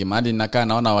wanafunzi wengi mahali ninakaa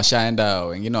naona washaenda,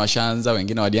 wengine washaanza,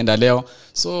 wengine walienda leo.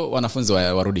 So wanafunzi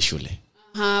warudi shule.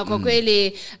 Kwa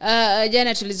kweli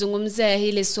jana tulizungumzia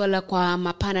hili swala kwa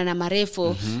mapana na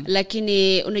marefu,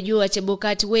 lakini unajua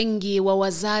Chebukati, wengi wa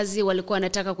wazazi walikuwa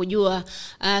wanataka kujua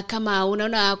kama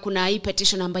unaona kuna hii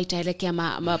petition ambayo itaelekea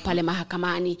pale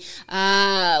mahakamani,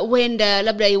 wenda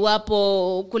labda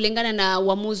iwapo kulingana na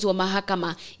uamuzi wa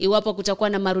mahakama, iwapo kutakuwa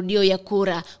na marudio ya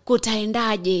kura,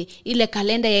 kutaendaje, ile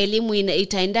kalenda ya elimu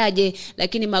itaendaje.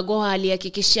 Lakini Magoha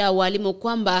alihakikisha walimu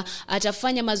kwamba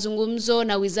atafanya mazungumzo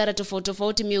na wizara tofauti,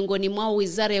 miongoni mwao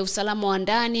wizara ya usalama wa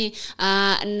ndani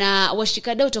na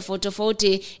washikadau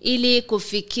tofauti ili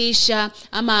kufikisha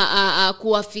ama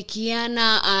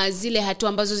kuwafikiana zile hatua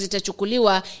ambazo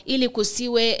zitachukuliwa ili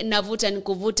kusiwe na vuta ni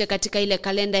kuvute katika ile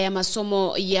kalenda ya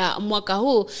masomo ya mwaka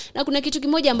huu. Na kuna kitu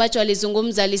kimoja ambacho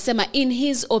alizungumza, alisema in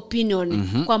his opinion,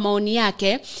 kwa maoni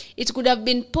yake, it could have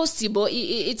been possible,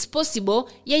 it's possible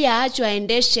yeye aachwe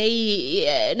aendeshe hii,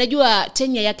 najua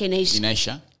tenure yake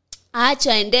inaisha.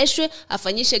 Acha aendeshwe,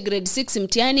 afanyishe grade 6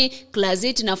 mtihani, class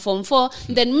 8 na form 4,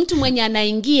 then mtu mwenye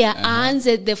anaingia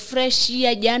aanze the fresh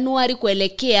year January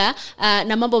kuelekea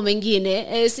na mambo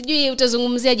mengine. Sijui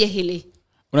utazungumziaje hili?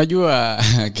 Unajua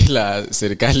kila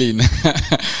serikali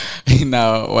ina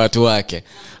watu wake.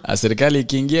 Serikali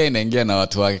ikiingia inaingia na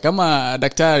watu wake. Kama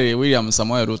Daktari William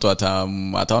Samoei Ruto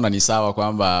ataona ni sawa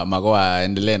kwamba Magoha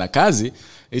aendelee na kazi,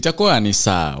 itakuwa ni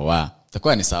sawa.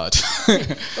 Itakuwa ni sawa tu.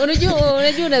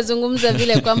 Unajua unazungumza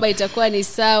vile kwamba itakuwa ni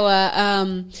sawa.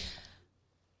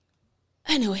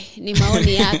 Anyway, ni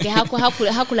maoni yake.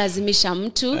 Hakulazimisha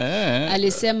mtu.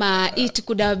 Alisema it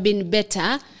could have been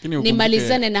better.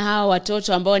 Nimalizane na hawa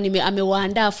watoto ambao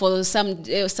amewaandaa for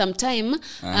some time,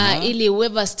 ili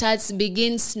whoever starts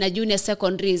begins na junior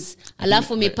secondaries,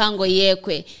 alafu mipango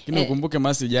yekwe. Lakini ukumbuke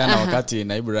Masi jana wakati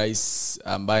naibu rais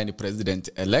ambaye ni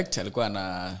president elect alikuwa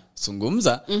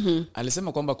anazungumza,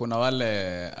 alisema kwamba kuna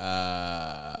wale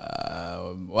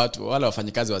wale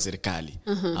wafanyikazi wa serikali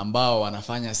ambao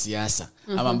wanafanya siasa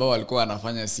ama ambao walikuwa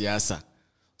wanafanya siasa.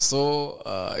 So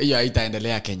hiyo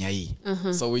haitaendelea Kenya hii.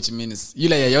 So which means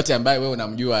yule yeyote ambaye wewe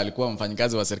unamjua alikuwa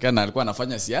mfanyikazi wa serikali na alikuwa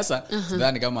anafanya siasa,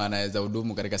 sidhani kama anaweza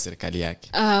hudumu katika serikali yake.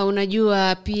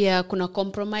 Unajua pia kuna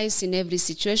compromise in every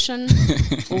situation.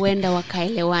 Huenda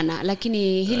wakaelewana,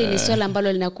 lakini hili ni swala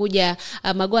ambalo linakuja.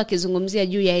 Magoha akizungumzia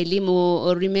juu ya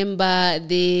elimu, remember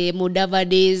the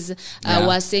Mudavadis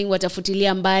were saying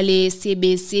watafutilia mbali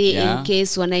CBC in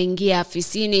case wanaingia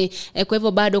afisini. Kwa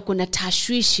hivyo bado kuna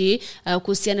tashwishi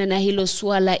kuhusiana na hilo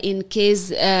swala in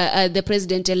case the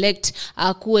president elect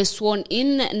kuwe sworn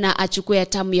in na achukue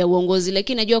hatamu ya uongozi.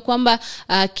 Lakini najua kwamba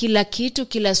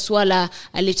kila swala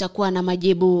litakuwa na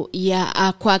majibu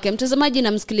ya kwake. Mtazamaji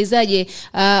na msikilizaji,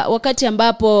 wakati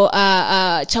ambapo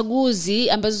chaguzi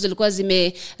ambazo zilikuwa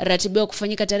zimeratibiwa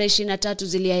kufanyika tarehe 23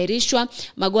 ziliahirishwa,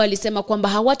 Magoha alisema kwamba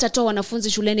hawatatoa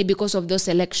wanafunzi shuleni because of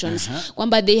those elections.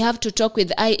 Kwamba they have to talk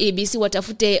with IEBC,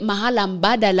 watafute mahala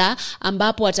mbadala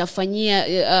ambapo watafanyia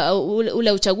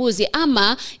ule uchaguzi,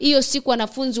 ama hiyo siku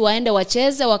wanafunzi waende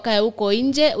wacheze wakae huko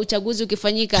nje uchaguzi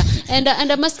ukifanyika. And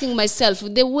I'm asking myself,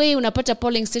 the way unapata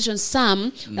polling station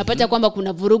some, unapata kwamba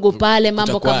kuna vurugu pale,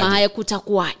 mambo kama haya,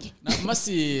 kutakuwaje? Na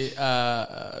Masi,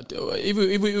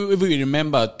 if we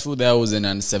remember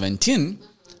 2017,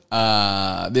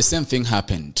 the same thing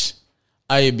happened.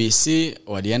 IEBC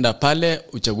walienda pale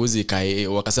uchaguzi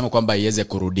wakasema kwamba iweze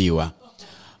kurudiwa.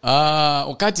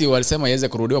 Wakati walisema iweze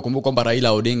kurudiwa, kumbuka kwamba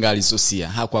Raila Odinga alisusia,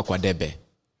 hakuwa kwa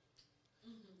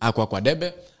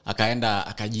debe, akaenda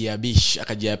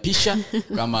akajiapisha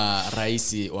kama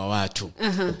rais wa watu.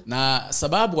 Na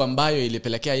sababu ambayo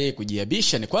ilipelekea yeye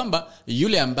kujiabisha ni kwamba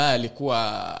yule ambaye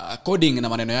alikuwa, according na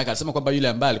maneno yake, alisema kwamba yule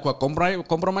ambaye alikuwa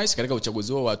compromise katika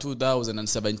uchaguzi huo wa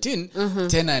 2017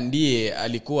 tena ndiye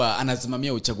alikuwa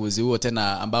anasimamia uchaguzi huo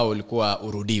tena ambao ulikuwa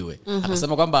urudiwe.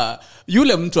 Akasema kwamba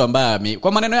yule mtu ambaye,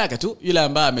 kwa maneno yake tu, yule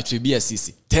ambaye ametuibia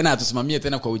sisi tena atusimamie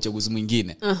tena kwa uchaguzi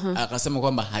mwingine. Akasema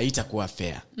kwamba haitakuwa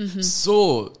fair.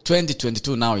 So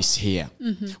 2022 now is here.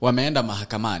 Wameenda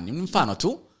mahakamani. Mfano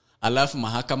tu, alafu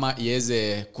mahakama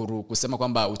iweze kusema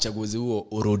kwamba uchaguzi huo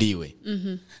urudiwe.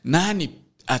 Nani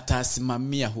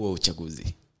atasimamia huo uchaguzi?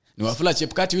 Ni Wafula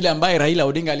Chebukati yule ambaye Raila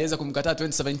Odinga aliweza kumkataa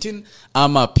 2017,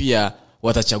 ama pia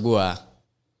watachagua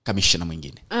kamishna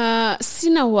mwingine?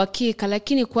 Sina uhakika,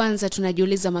 lakini kwanza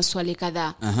tunajiuliza maswali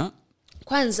kadhaa.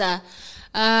 Kwanza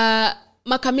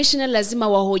makamishna lazima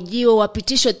wahojiwe,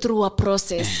 wapitishwe through a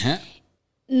process.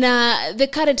 Na the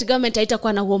current government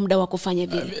haitakuwa na huo muda wa kufanya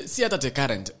vile. Si hata the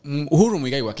current. Uhuru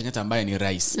Muigai wa Kenyatta ambaye ni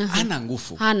rais hana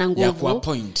nguvu ya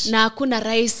kuappoint. Na hakuna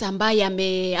rais ambaye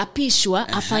ameapishwa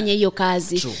afanye hiyo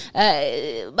kazi.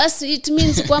 Basi it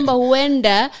means kwamba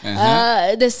huenda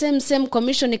the same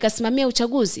commission ikasimamia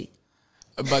uchaguzi.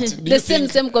 But the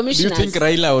same commissioners. Do you think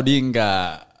Raila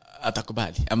Odinga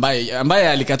atakubali ambaye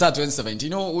alikataa 2017? You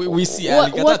know, we see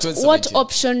alikataa 2017. What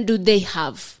option do they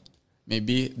have?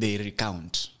 Maybe they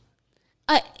recount.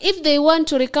 If they want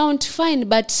to recount, fine,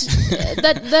 but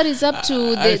that is up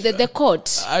to the court.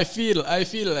 I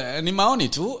feel ni maoni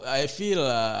tu. I feel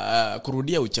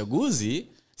kurudia uchaguzi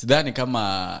sidhani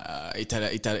kama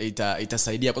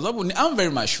itasaidia, kwa sababu I'm very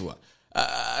much sure.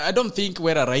 I don't think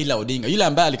where Raila Odinga yule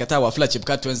ambaye alikataa Wafula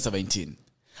Chebukati 2017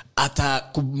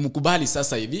 atakubali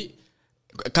sasa hivi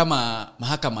kama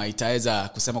mahakama itaweza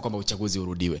kusema kwamba uchaguzi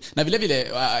urudiwe. Na vile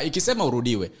vile ikisema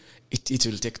urudiwe, it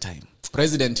will take time.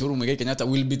 President Uhuru Muigai Kenyatta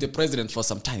will be the president for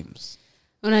some times.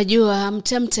 Unajua, I'm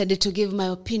tempted to give my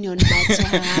opinion, but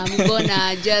I'm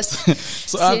gonna just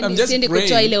I'm just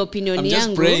kutoa ile opinion yangu. I'm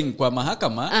just praying kwa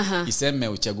mahakama iseme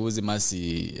uchaguzi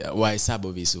masi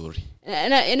wahesabu vizuri.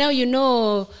 Now you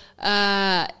know,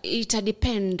 it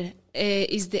depend.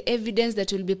 Is the evidence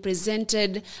that will be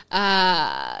presented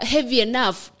heavy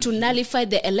enough to nullify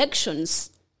the elections?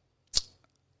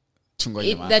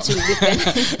 That will depend.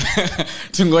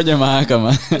 Tungoje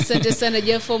mahakama. Asante sana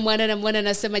Jeffo Mwana na Mwana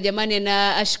anasema jamani,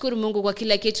 na ashukuru Mungu kwa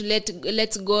kila kitu.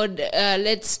 Let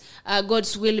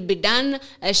God's will be done.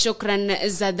 Shukran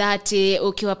za dhati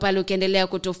ukiwa pale ukiendelea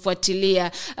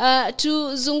kutufuatilia.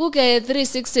 Tuzunguke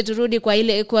 360 turudi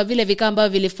kwa vile vikao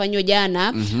ambavyo vilifanywa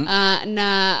jana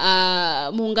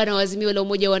na muungano wa Azimio la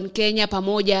Umoja wa Kenya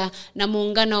pamoja na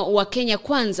muungano wa Kenya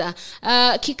Kwanza.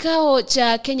 Kikao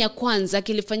cha Kenya Kwanza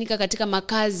kilifanyika katika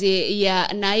makazi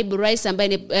ya naibu rais ambaye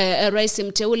ni rais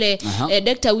mteule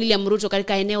Dr. William Ruto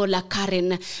katika eneo la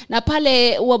Karen. Na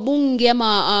pale wabunge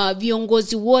ama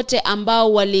viongozi wote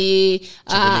ambao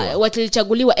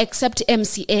walichaguliwa except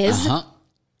MCAs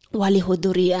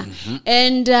walihudhuria.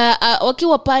 And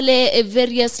wakiwa pale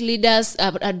various leaders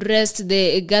addressed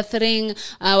the gathering,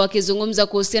 wakizungumza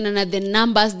kuhusiana na the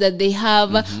numbers that they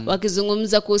have,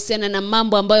 wakizungumza kuhusiana na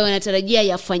mambo ambayo wanatarajia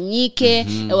yafanyike,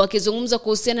 wakizungumza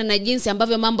kuhusiana na jinsi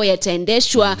ambavyo mambo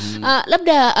yataendeshwa.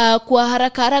 Labda kwa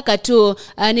haraka tu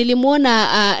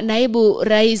nilimuona naibu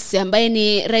rais ambaye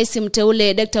ni rais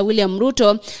mteule Dr. William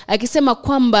Ruto akisema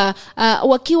kwamba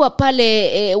wakiwa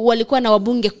pale walikuwa na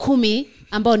wabunge 10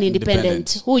 ambao ni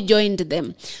independent who joined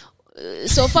them.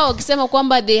 So far wakisema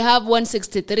kwamba they have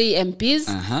 163 MPs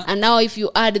and now if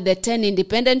you add the 10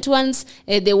 independent ones,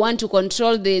 they want to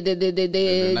control the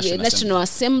National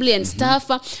Assembly and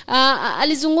stuff.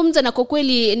 Alizungumza na kwa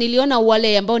kweli niliona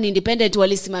wale ambao ni independent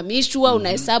walisimamishwa,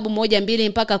 unahesabu 1 2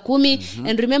 mpaka 10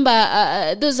 and remember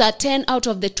those are 10 out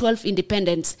of the 12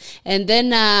 independents and then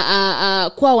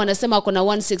kwa wanasema kuna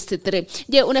 163.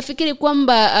 Je, unafikiri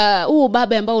kwamba huu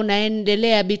baba ambao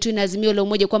unaendelea between Azimio la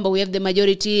Umoja kwamba we have the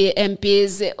majority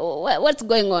MPs, what's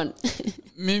going on?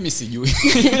 Mimi sijui.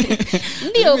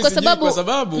 Ndio kwa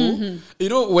sababu you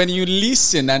know, when you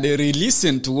listen and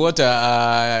re-listen to what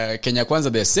Kenya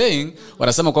Kwanza they're saying,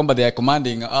 wanasema kwamba they are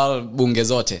commanding all bunge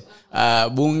zote,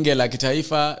 bunge la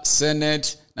kitaifa,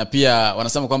 Senate, na pia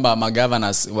wanasema kwamba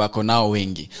magovernors wako nao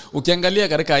wengi. Ukiangalia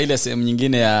katika ile sehemu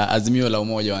nyingine ya Azimio la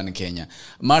Umoja wa Kenya,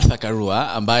 Martha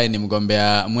Karua ambaye ni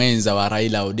mgombea mwenza wa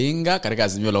Raila Odinga katika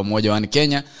Azimio la Umoja wa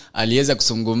Kenya aliweza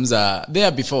kuzungumza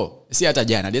there before, si hata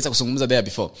jana, aliweza kuzungumza there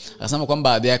before. Anasema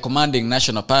kwamba they are commanding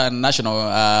national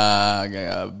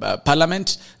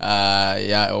parliament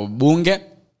ya bunge,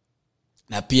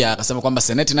 na pia akasema kwamba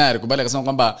Senate naye alikubali, akasema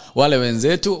kwamba wale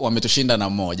wenzetu wametushinda na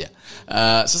mmoja.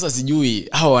 Sasa sijui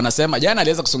hao wanasema, jana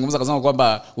aliweza kuzungumza akasema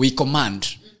kwamba we command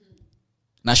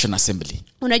National Assembly.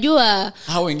 Unajua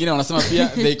hao wengine wanasema pia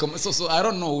they so I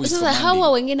don't know who is sasa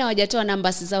hawa wengine hawajatoa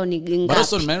numbers zao ni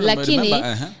ngapi, lakini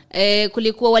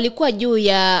walikuwa juu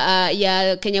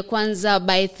ya Kenya Kwanza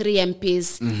by 3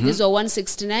 MPs. These were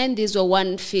 169, these were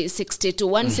 162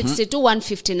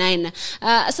 159.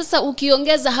 Sasa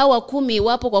ukiongeza hawa 10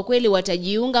 wapo kwa kweli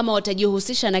watajiunga ama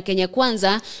watajihusisha na Kenya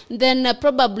Kwanza, then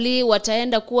probably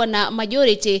wataenda kuwa na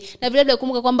majority. Na vile vile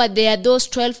kumbuka kwamba there are those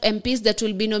 12 MPs that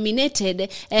will be nominated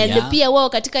and pia wao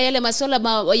katika yale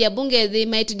masuala ya bunge they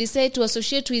might decide to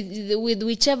associate with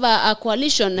whichever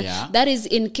coalition that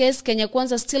is in case Kenya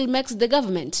Kwanza still makes the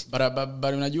government.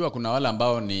 But unajua kuna wale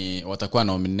ambao ni watakuwa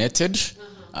nominated,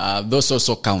 those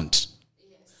also count.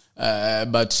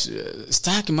 But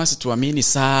staki masi tuamini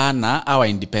sana our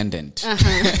independent.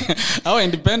 Our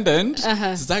independent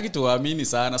staki tuamini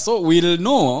sana. So we'll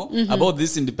know about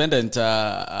this independent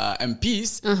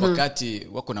MPs wakati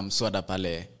wako na mswada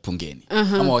pale bungeni.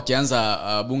 Ama wakianza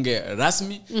bunge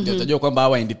rasmi ndio utajua kwamba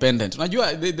our independent.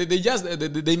 Unajua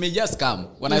they may just come.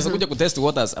 Wanaweza kuja kutest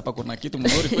waters hapa kuna kitu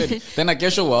mzuri kweli. Tena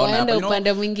kesho waona hapa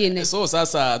upande mwingine. So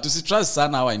sasa tusitrust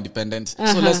sana our independent.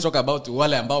 So let's talk about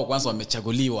wale ambao kwanza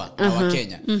wamechaguliwa na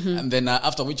Wakenya. And then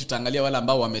after which tutaangalia wale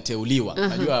ambao wameteuliwa.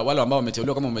 Unajua wale ambao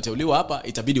wameteuliwa kama umeteuliwa hapa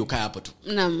itabidi ukae hapo tu.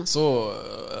 Naam. So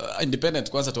independent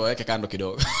kwanza tuwaweke kando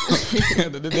kidogo.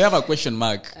 They have a question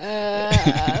mark.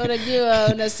 Unajua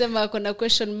unasema kuna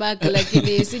question mark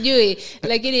lakini sijui,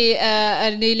 lakini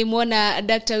nilimuona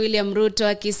Dr. William Ruto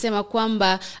akisema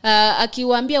kwamba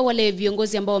akiwaambia wale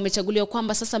viongozi ambao wamechaguliwa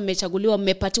kwamba sasa mmechaguliwa,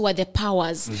 mmepatiwa the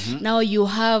powers. Now you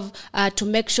have to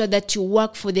make sure that you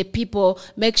work for the people,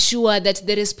 make sure that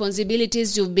the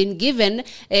responsibilities you've been given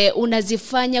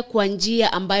unazifanya kwa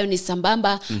njia ambayo ni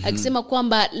sambamba. Akisema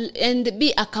kwamba and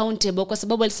be accountable, kwa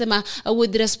sababu alisema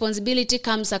with responsibility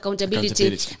comes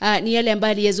accountability. Ni yale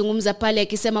ambayo aliyezungumza pale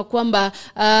akisema kwamba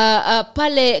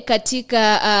pale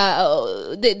katika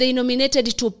they nominated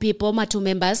 2 people, 2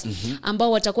 members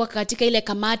ambao watakuwa katika ile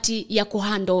kamati ya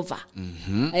kuhandover.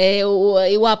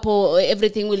 Iwapo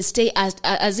everything will stay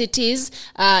as it is,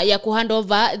 ya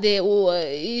kuhandover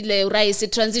ile rais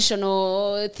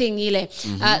transitional thing ile.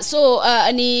 So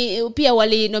ni pia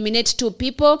wali nominate 2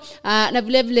 people, na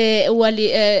vile vile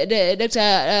wali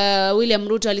Dr. William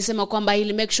Ruto alisema kwamba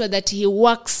he'll make sure that he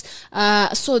works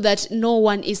so that no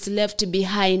one is left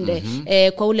behind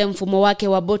kwa ule mfumo wake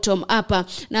wa bottom up.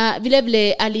 Na vile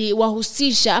vile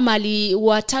aliwahusisha ama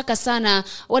aliwataka sana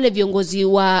wale viongozi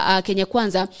wa Kenya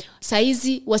Kwanza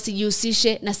saizi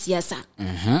wasijihusishe na siasa.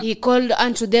 He called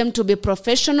unto them to be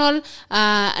professional,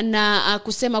 na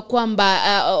kusema kwamba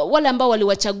wale ambao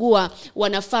waliwachagua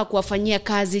wanafaa kuwafanyia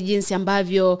kazi jinsi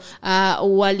ambavyo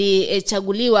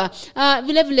walichaguliwa.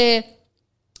 Vile vile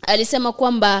alisema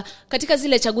kwamba katika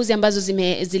zile chaguzi ambazo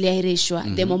ziliahirishwa,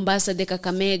 the Mombasa, the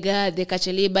Kakamega, the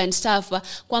Kacheliba and stuff,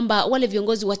 kwamba wale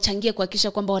viongozi wachangie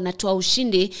kuhakikisha kwamba wanatoa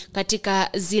ushindi katika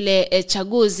zile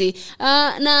chaguzi.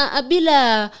 Na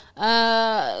bila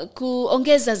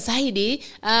kuongeza zaidi,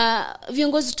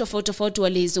 viongozi tofauti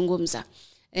walizungumza.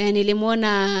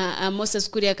 Nilimuona Moses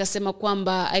Kuria akasema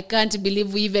kwamba I can't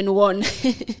believe we even won.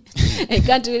 I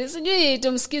can't believe. Sijui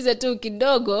tumsikize tu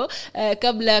kidogo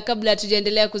kabla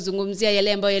tujaendelea kuzungumzia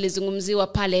yale ambayo yalizungumziwa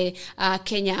pale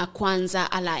Kenya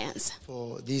Kwanza Alliance.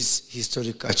 For this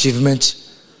historic achievement,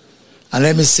 and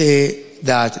let me say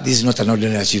that this is not an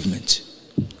ordinary achievement.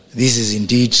 This is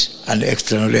indeed an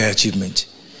extraordinary achievement.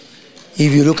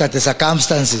 If you look at the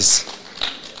circumstances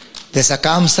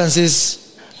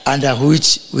under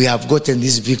which we have gotten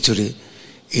this victory,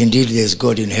 indeed there is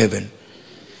God in heaven.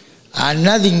 And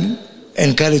nothing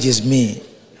encourages me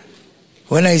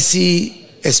when I see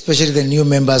especially the new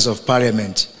members of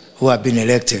parliament who have been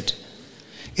elected.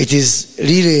 It is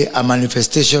really a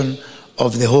manifestation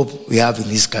of the hope we have in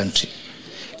this country.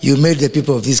 You made the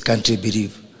people of this country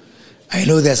believe. I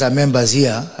know there are some members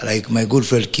here, like my good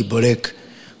friend Kibolek,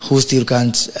 who still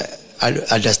can't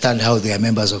understand how they are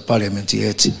members of parliament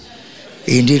yet.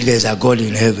 Indeed, there's a God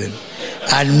in heaven.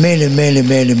 And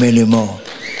many more.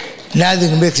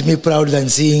 Nothing makes me proud than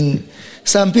seeing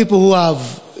some people who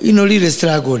have, really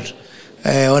struggled.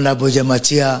 Honorable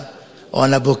Jamatia,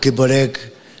 Honorable Kiborek,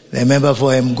 the member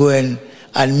for Mgwen,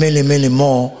 and many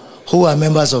more who are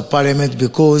members of parliament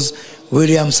because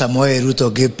William Samoei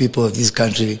Ruto gave people of this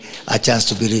country a chance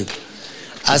to believe.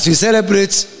 As we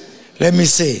celebrate, let me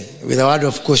say, with a word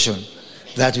of caution,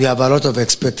 that we have a lot of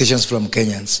expectations from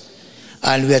Kenyans.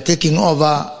 And we are taking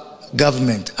over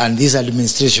government and this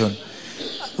administration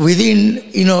within,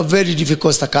 very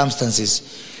difficult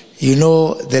circumstances. You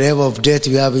know the level of debt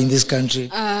we have in this country.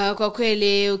 Kwa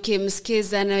kweli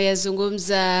ukimsikiza na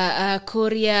yazungumza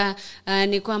Kuria,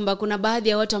 ni kwamba kuna baadhi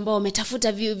ya watu ambao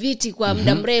wametafuta viti kwa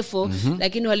muda mrefu,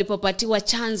 lakini walipopatiwa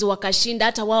chance wakashinda,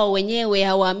 hata wao wenyewe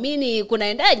hawaamini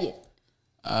kunaendaje.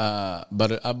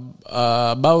 But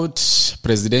about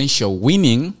presidential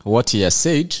winning, what he has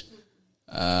said,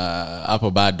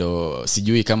 hapo bado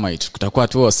sijui kama kutakuwa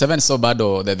 207, so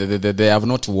bado they have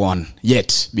not won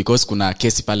yet because kuna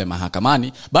kesi pale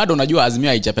mahakamani. Bado unajua Azimio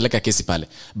haijapeleka kesi pale,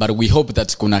 but we hope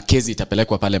that kuna kesi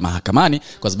itapelekwa pale mahakamani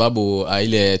kwa sababu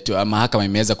ile mahakama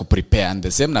imeweza kuprepare, and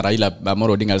the same na Raila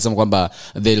Amolo Odinga alisema kwamba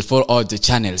they'll follow all the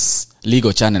channels,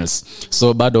 legal channels.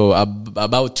 So bado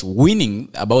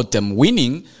about them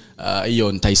winning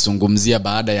hiyo nitaizungumzia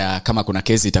baada ya kama kuna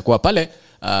kesi itakuwa pale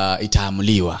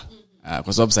itaamuliwa.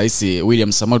 Kwa sababu sasa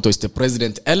William Samoei Ruto is the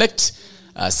president elect,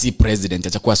 si president,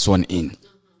 atakuwa sworn in.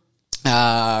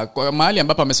 Kwa mahali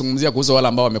ambapo amezungumzia kuhusu wale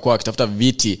ambao wamekuwa wakitafuta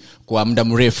viti kwa muda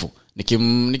mrefu,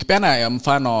 nikipeana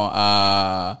mfano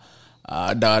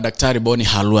Daktari Boni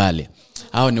Halwale.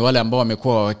 Hao ni wale ambao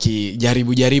wamekuwa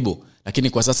wakijaribu, lakini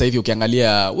kwa sasa hivi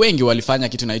ukiangalia wengi walifanya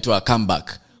kitu inaitwa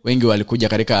comeback. Wengi walikuja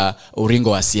katika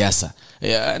uringo wa siasa.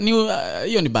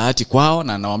 Hiyo ni bahati kwao,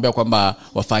 na nawaambia kwamba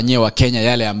wafanyie wa Kenya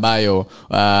yale ambayo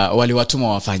waliwatuma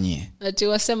wafanyie. Ati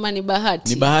wasema ni bahati.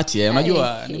 Ni bahati,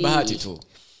 unajua ni bahati tu.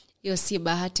 Hiyo si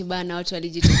bahati bana, watu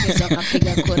walijitokeza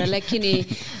wakapiga kura. Lakini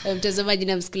mtazamaji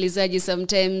na msikilizaji,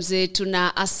 sometimes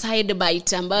tuna a side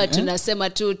bite ambayo tunasema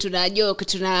tu, tuna joke,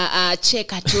 tuna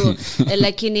cheka tu.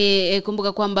 Lakini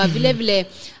kumbuka kwamba vile vile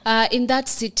in that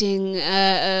sitting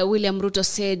William Ruto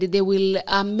said they will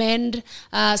amend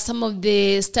some of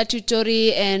the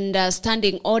statutory and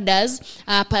standing orders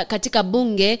katika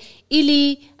bunge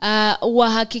ili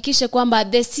wahakikishe kwamba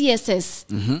the CSS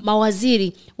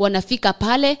mawaziri wanafika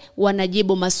pale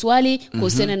wanajibu maswali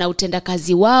kuhusiana na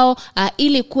utendakazi wao,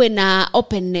 ili kuwe na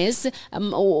openness.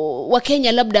 Wa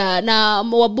Kenya labda na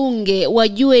wabunge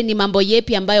wajue ni mambo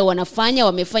yepi ambayo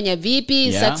wamefanya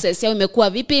vipi, success yao imekuwa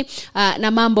vipi,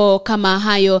 na mambo kama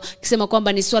hayo, kisema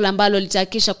kwamba ni swala ambalo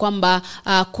litahakikisha kwamba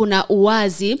kuna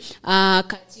uwazi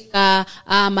katika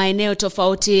maeneo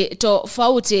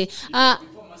tofauti.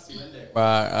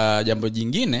 Kwa jambo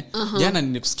jingine, jana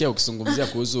nilikusikia ukizungumzia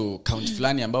kuhusu county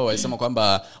fulani ambao walisema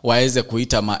kwamba waweze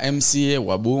kuita ma MCA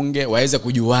wabunge waweze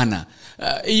kujuana.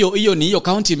 Hiyo ni hiyo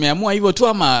county imeamua hivyo tu,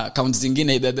 ama county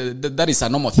zingine that is a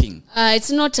normal thing? It's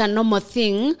not a normal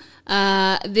thing.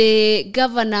 The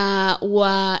governor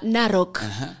wa Narok,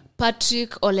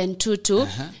 Patrick Ole Ntutu,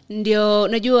 ndio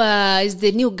najua is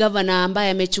the new governor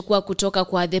ambaye amechukua kutoka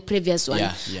kwa the previous one.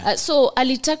 So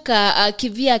alitaka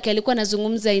kivyake, alikuwa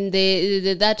anazungumza in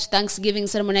that Thanksgiving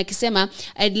ceremony akisema,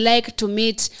 I'd like to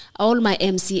meet all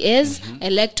my MCAs,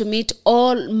 I'd like to meet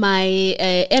all my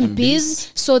MPs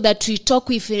so that we talk,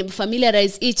 we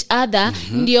familiarize each other.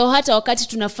 Ndio hata wakati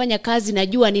tunafanya kazi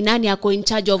najua ni nani ako in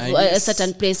charge of a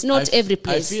certain place, not every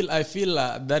place. I feel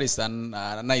that is a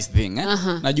nice thing.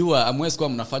 Najua amwezi kwa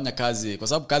mnafanya kazi, kwa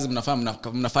sababu kazi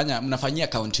mnafanyia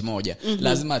county moja.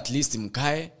 Lazima at least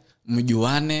mkae,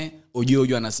 mjuane,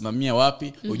 ujue anasimamia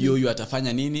wapi, ujue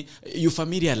atafanya nini. You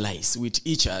familiarize with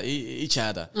each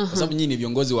other. Kwa sababu nyinyi ni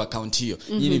viongozi wa county hiyo,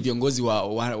 nyinyi ni viongozi wa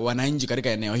wananchi katika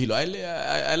eneo hilo.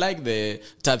 I like the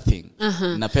third thing.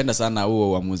 Napenda sana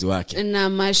huo uamuzi wake.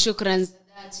 Na shukrani.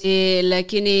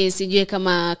 Lakini sijui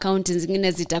kama county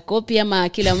zingine zitakopi ama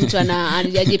kila mtu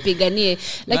anajipiganie.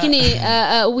 Lakini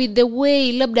with the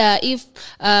way labda if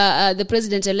the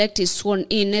president elect is sworn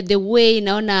in, the way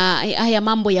naona haya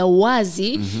mambo ya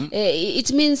uwazi,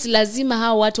 it means lazima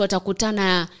hao watu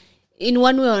watakutana in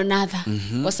one way or another.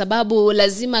 Kwa sababu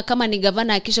lazima kama ni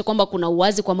gavana hakikisha kwamba kuna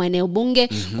uwazi kwa maeneo bunge,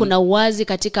 kuna uwazi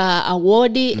katika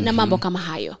awadi na mambo kama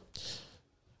hayo,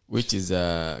 which is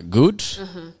good.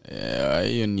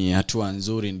 Hiyo ni hatua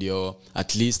nzuri, ndio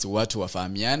at least watu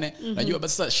wafahamiane. Najua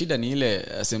basi shida ni ile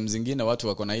sehemu zingine watu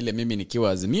wako na ile, mimi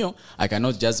nikiwa Azimio I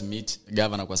cannot just meet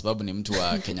governor kwa sababu ni mtu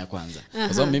wa Kenya Kwanza.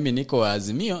 Kwa sababu mimi niko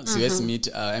Azimio siwezi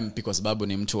meet MP kwa sababu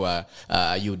ni mtu wa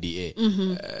UDA.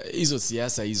 Hizo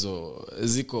siasa hizo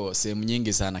ziko sehemu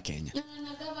nyingi sana Kenya.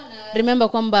 Remember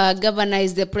kwamba governor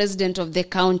is the president of the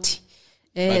county.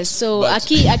 So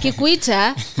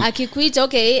akikuita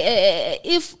okay,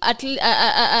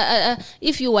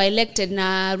 if you were elected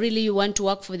na really you want to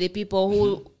work for the people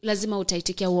who lazima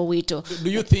utaitikia huo wito. Do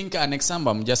you think, an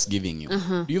example I'm just giving you,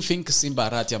 do you think Simba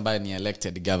Arati ambaye ni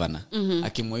elected governor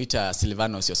akimuita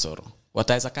Silvano Siosoro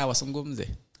wataweza kaa wasungumze?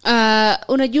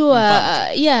 Unajua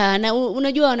na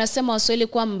unajua wanasema Waswahili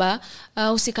kwamba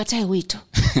usikatae wito,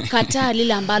 kataa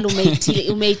lile ambalo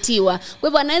umeitiwa. Kwa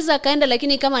hivyo anaweza kaenda,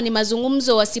 lakini kama ni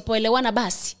mazungumzo wasipoelewana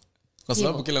basi Kwa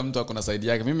sababu kila mtu akona side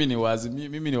yake. Mimi ni wazi,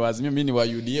 mimi ni wa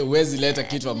UDA, huwezi leta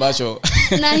kitu ambacho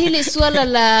na hili swala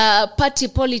la party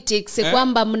politics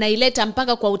kwamba mnaileta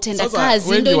mpaka kwa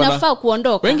utendakazi ndio inafaa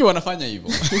kuondoka. Wengi wanafanya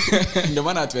hivyo. Ndio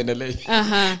maana tuendelee.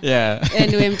 Yeah.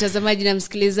 Anyway, mtazamaji na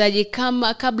msikilizaji,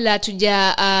 kama kabla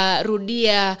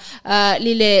tujarudia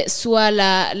lile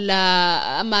swala la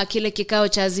ama kile kikao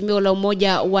cha Azimio la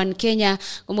Umoja One Kenya,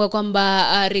 kumbuka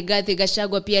kwamba Rigathi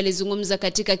Gachagua pia alizungumza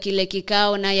katika kile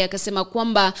kikao, naye akasema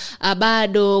kwamba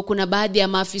bado kuna baadhi ya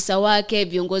maafisa wake,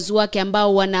 viongozi wake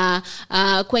ambao wana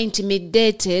kwa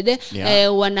intimidated,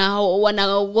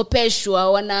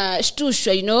 wanaogopeshwa,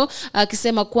 wanashtushwa,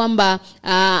 akisema kwamba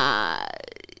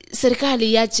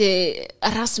serikali iache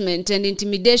harassment and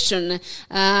intimidation,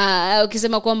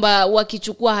 ukisema kwamba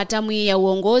wakichukua hatamu ya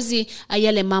uongozi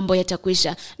yale mambo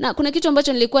yatakwisha. Na kuna kitu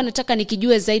ambacho nilikuwa nataka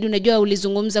nikijue zaidi. Unajua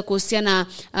ulizungumza kuhusiana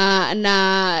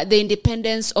na the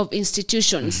independence of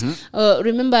institutions.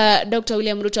 Remember Dr.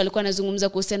 William Ruto alikuwa anazungumza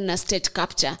kuhusiana na state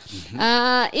capture.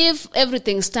 If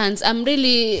everything stands, I'm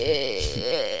really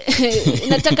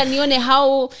nataka nione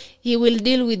how he will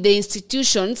deal with the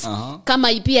institutions.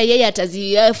 Kama pia yeye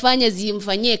atazifanya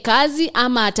zimfanyie kazi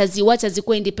ama ataziwacha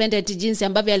zikuwe independent jinsi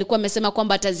ambavyo alikuwa amesema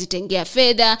kwamba atazitengea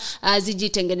fedha,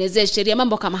 zijitengenezee sheria,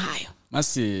 mambo kama hayo.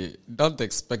 Masi, don't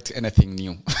expect anything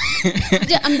new.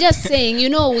 I'm just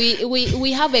saying,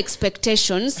 we have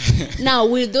expectations. Now,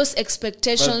 will those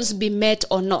expectations be met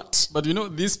or not? But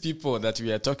these people that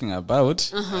we are talking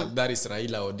about, that is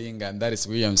Raila Odinga and that is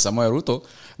William Samoei Ruto,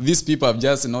 these people have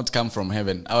just not come from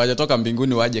heaven. Hawajatoka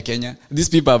mbinguni waje Kenya. These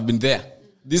people have been there.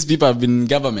 These people have been in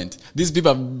government. These people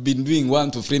have been doing one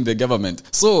to frame the government.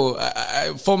 So,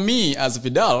 for me, as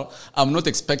Fidel, I'm not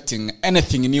expecting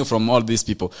anything new from all these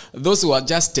people. Those who are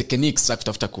just techniques za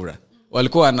kutafuta kura.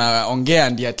 Walikuwa wanaongea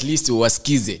and at least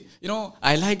wasikize.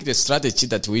 I like the strategy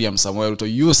that William Samoei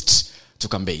Ruto used to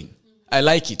campaign. I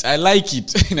like it. I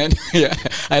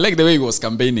like the way he was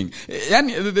campaigning.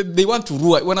 They want to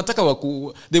rule.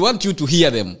 They want you to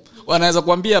hear them. Wanaweza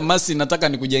kuambia Masi, nataka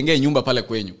nikujengee nyumba pale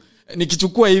kwenyu.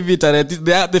 Nikichukua hivi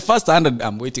the first 100,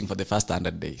 I'm waiting for the first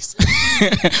 100 days.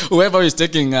 Whoever is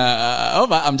taking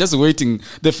over, I'm just waiting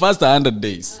the first 100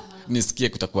 days. Nisikie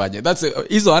kutakuwaje. That's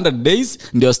hizo 100 days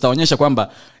ndio zitaonyesha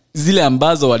kwamba zile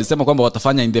ambazo walisema kwamba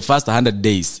watafanya in the first 100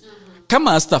 days.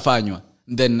 Kama asitafanywa,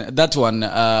 then that one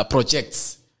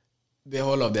projects the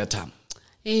whole of their term.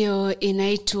 Hiyo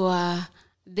inaitwa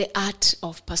the art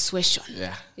of persuasion.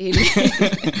 Yeah.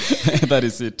 That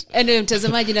is it. Anyway,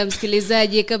 mtazamaji na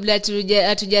msikilizaji, kabla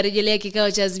hatujarejelea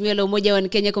kikao cha Azimio la Umoja wa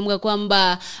Kenya, kumbuka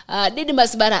kwamba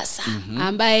Didmus Barasa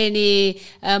ambaye ni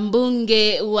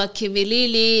mbunge wa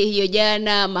Kimilili, hiyo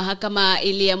jana mahakama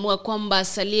iliamua kwamba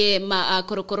salie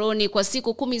korokoroni kwa siku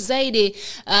 10 zaidi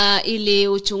ili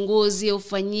uchunguzi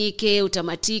ufanyike,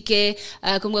 utamatike.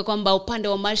 Kumbuka kwamba upande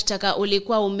wa mashtaka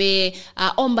ulikuwa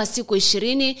umeomba siku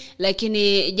 20,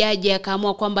 lakini jaji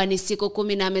akaamua kwamba ni siku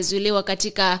 10 na amezuiliwa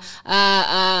katika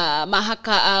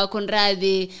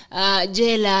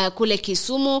jela kule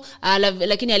Kisumu,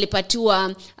 lakini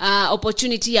alipatiwa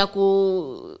opportunity ya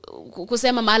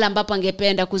kusema mahali ambapo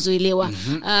angependa kuzuiliwa.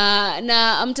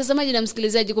 Na mtazamaji na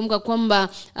msikilizaji, kumbuka kwamba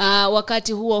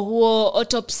wakati huo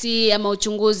autopsy ama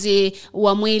uchunguzi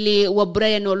wa mwili wa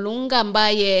Brian Olunga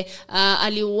ambaye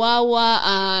aliuawa,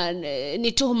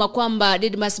 ni tuhuma kwamba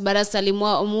Didmus Barasa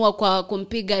alimuua kwa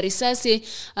kumpiga risasi.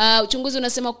 Uchunguzi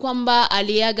unasema kwamba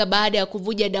aliaga baada ya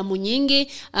kuvuja damu nyingi,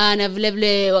 na vile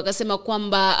vile wakasema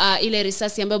kwamba ile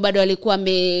risasi ambayo bado alikuwa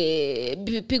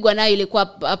amepigwa nayo ilikuwa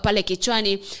pale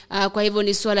kichwani. Kwa hivyo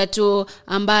ni swala tu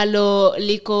ambalo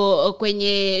liko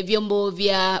kwenye vyombo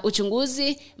vya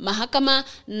uchunguzi, mahakama,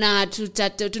 na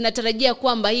tunatarajia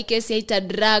kwamba hii kesi haita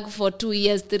drag for 2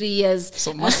 years 3 years.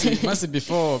 So masi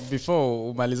before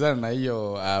umalizana na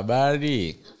hiyo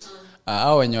habari,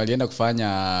 hao wenye walienda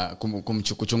kufanya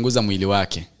kuchunguza mwili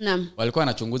wake. Naam. Walikuwa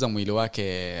wanachunguza mwili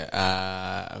wake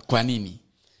kwa nini?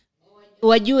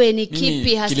 Wajue ni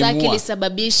kipi hasa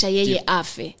kilisababisha yeye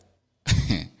afe.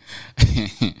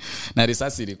 Na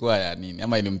risasi ilikuwa ya nini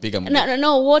ama ilimpiga mwili?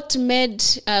 No, what made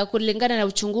kulingana na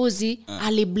uchunguzi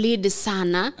alibleed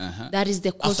sana. That is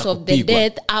the cause of the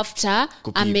death after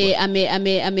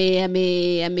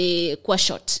kwa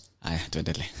shot. Aya,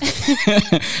 tuendelee.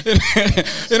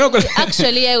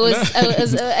 Actually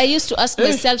I used to ask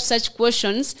myself such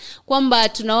questions kwamba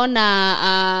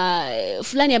tunaona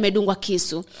fulani amedungwa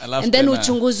kisu and then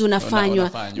uchunguzi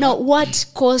unafanywa. Now what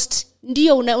caused,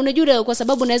 ndio unajua kwa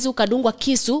sababu unaweza ukadungwa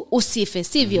kisu usife,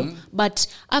 sivyo? But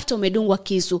after umedungwa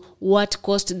kisu, what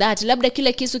caused that? Labda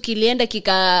kile kisu kilienda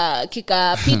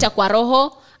kikapita kwa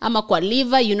roho ama kwa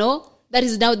liver, that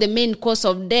is now the main cause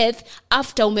of death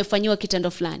after umefanywa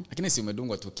kitendo fulani. Lakini si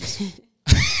umedungwa tu kisu.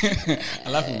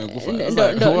 Alafu umekufa.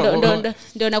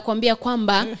 Ndio nakwambia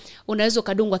kwamba unaweza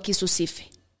ukadungwa kisu sife.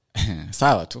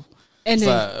 Sawa tu.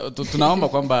 Sasa tunaomba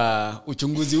kwamba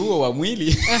uchunguzi huo wa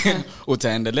mwili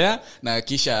utaendelea na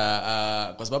kisha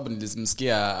kwa sababu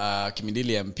nilimsikia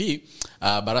Kimindili MP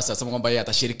Barasa anasema kwamba yeye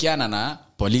atashirikiana na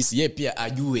polisi, yeye pia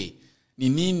ajue ni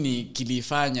nini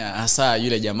kilifanya hasa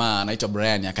yule jamaa anaitwa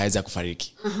Brian akaweza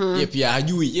kufariki. Yeye pia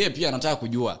ajui, yeye pia anataka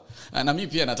kujua. Na mimi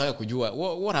pia nataka kujua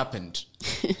what happened.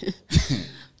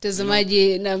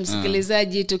 Mtazamaji na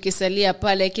msikilizaji, tukisalia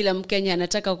pale, kila Mkenya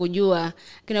anataka kujua,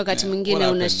 lakini wakati mwingine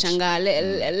unashangaa.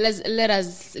 Let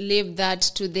us leave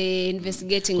that to the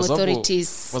investigating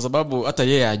authorities. Kwa sababu hata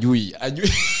yeye ajui.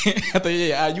 Hata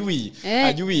yeye ajui.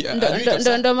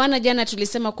 Ndio maana jana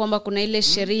tulisema kwamba kuna ile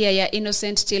sheria ya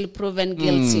innocent till proven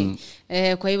guilty.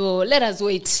 Kwa hivyo let us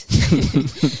wait.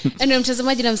 Anyway,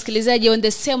 mtazamaji na msikilizaji, on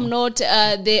the same note,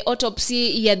 the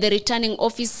autopsy ya the returning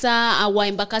officer wa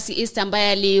Embakasi East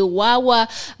ambaye aliuawa,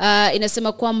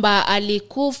 inasema kwamba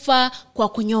alikufa kwa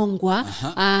kunyongwa,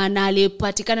 na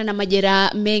alipatikana na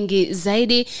majeraha mengi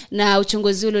zaidi, na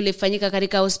uchunguzi ule ulifanyika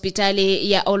katika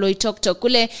hospitali ya Oloitoktok.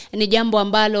 Kule ni jambo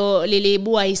ambalo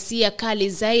liliibua hisia kali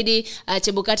zaidi,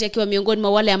 Chebukati akiwa miongoni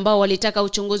mwa wale ambao walitaka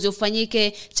uchunguzi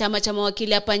ufanyike, chama cha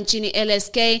mawakili hapa nchini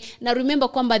LSK. Na remember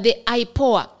kwamba the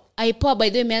IPOA by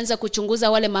the way imeanza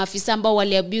kuchunguza wale maafisa ambao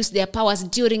wali abuse their powers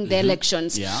during the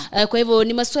elections. Kwa hivyo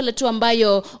ni masuala tu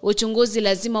ambayo uchunguzi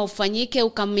lazima ufanyike,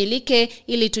 ukamilike,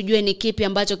 ili tujue ni kipi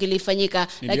ambacho kilifanyika.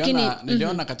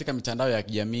 Niliona katika mitandao ya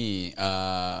kijamii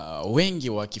wengi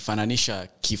wakifananisha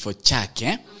kifo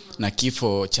chake na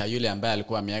kifo cha yule ambaye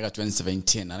alikuwa ameaga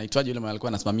 2017. Anaitwaje yule ambaye alikuwa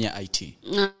anasimamia IT?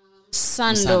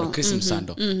 Msando. Chris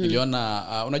Msando. Niliona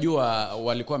unajua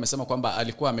walikuwa wamesema kwamba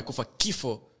alikuwa amekufa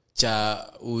kifo cha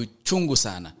uchungu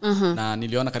sana. Na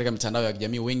niliona katika mitandao ya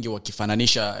kijamii wengi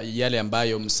wakifananisha yale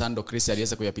ambayo Msando Chris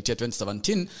aliweza kuyapitia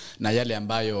 2017 na yale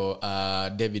ambayo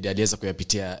David aliweza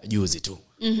kuyapitia juzi tu.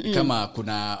 Kama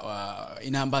kuna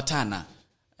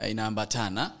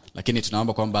inaambatana, lakini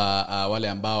tunaomba kwamba wale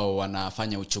ambao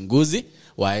wanafanya uchunguzi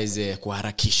waweze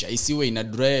kuharakisha, isiwe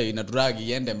inadrag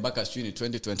iende mpaka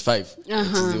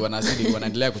 2025.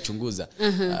 Wanaendelea kuchunguza.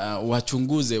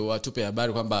 Wachunguze, watupe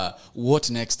habari kwamba what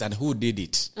next and who did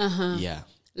it.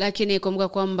 Lakini kumbuka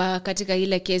kwamba katika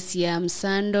ile kesi ya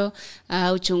Msando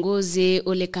uchunguzi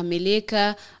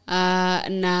ulikamilika,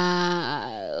 na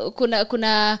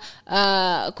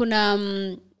kuna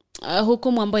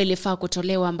hukumu ambayo ilifaa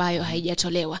kutolewa ambayo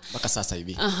haijatolewa mpaka sasa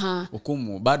hivi.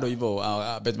 Hukumu bado hivyo,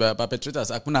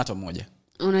 perpetrators hakuna hata mmoja.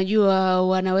 Unajua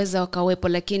wanaweza wakawepo,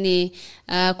 lakini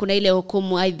kuna ile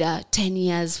hukumu either 10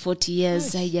 years 40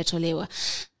 years haijatolewa.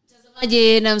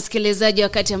 Mtazamaji na msikilizaji,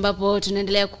 wakati ambapo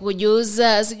tunaendelea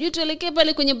kukujuza, sijui tuelekee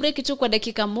pale kwenye break tu kwa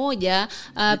dakika moja,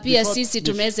 pia sisi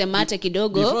tumeze mate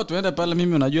kidogo. Before tuende pale,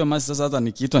 mimi unajua masi sasa hata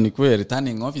nikiitwa nikuwe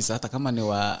returning officer, hata kama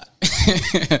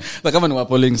ni wa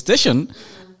polling station,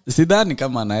 sidhani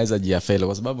kama anaweza jiafele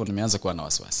kwa sababu nimeanza kuwa na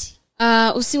wasiwasi.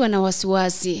 Usiwe na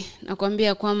wasiwasi.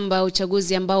 Nakwambia kwamba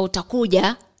uchaguzi ambao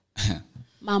utakuja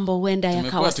mambo huenda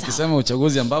yakawa sawa. Tukisema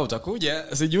uchaguzi ambao utakuja,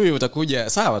 sijui utakuja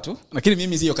sawa tu, lakini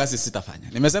mimi hiyo kazi sitafanya.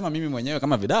 Nimesema mimi mwenyewe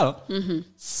kama Vidal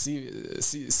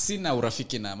sina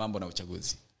urafiki na mambo na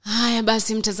uchaguzi. Haya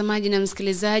basi, mtazamaji na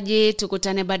msikilizaji,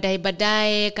 tukutane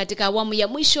baadaye katika awamu ya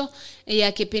mwisho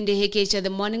ya kipindi hiki cha The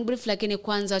Morning Brief, lakini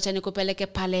kwanza acha nikupeleke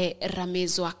pale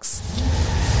Ramiz Works.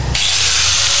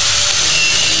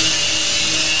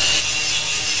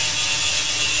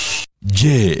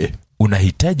 Je,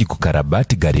 unahitaji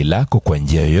kukarabati gari lako kwa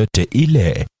njia yoyote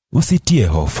ile? Usitie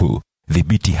hofu.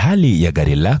 Dhibiti hali ya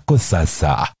gari lako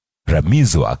sasa.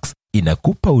 Ramiz Works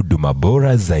inakupa huduma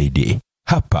bora zaidi.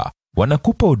 Hapa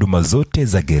wanakupa huduma zote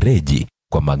za gereji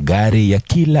kwa magari ya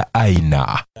kila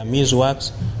aina. Ramiz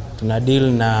Works tuna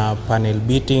deal na panel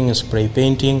beating, spray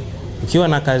painting. Ukiwa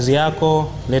na kazi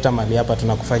yako, leta mali hapa,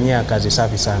 tunakufanyia kazi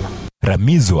safi sana.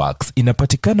 Ramiz Works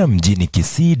inapatikana mjini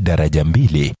Kisii daraja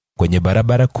 2 kwenye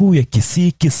barabara kuu ya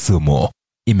Kisii Kisumu.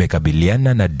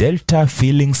 Imekabiliana na Delta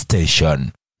Filling Station.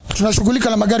 Tunashughulika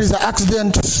na magari za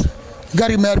accident.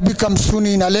 Gari imeharibika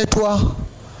msuni inaletwa.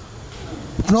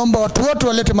 Tunaomba watu wote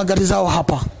walete magari zao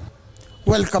hapa.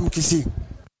 Welcome Kisii.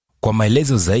 Kwa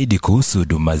maelezo zaidi kuhusu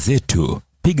huduma zetu,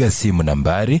 piga simu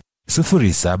nambari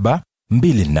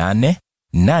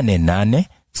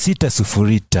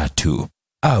 0728888603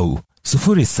 au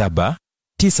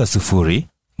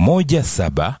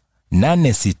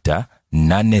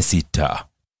 0790178686.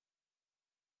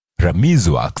 Ramiz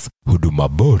Works, huduma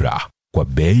bora kwa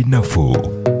bei nafuu.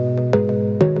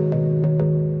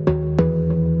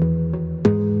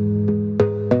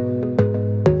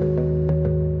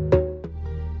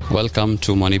 Welcome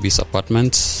to Monibis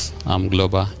Apartments. I'm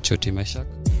Globa Choti Meshak.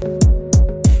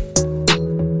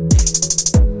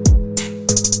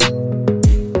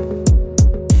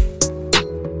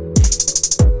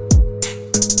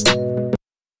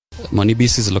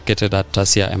 Monibis is located at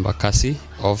Tasia Embakasi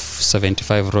off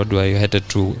 75 Road, where you're headed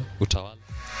to Utawala.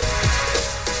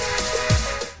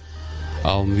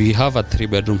 We have a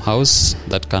 3-bedroom house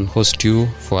that can host you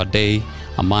for a day,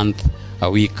 a month,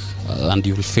 a week, and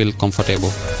you will feel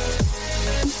comfortable.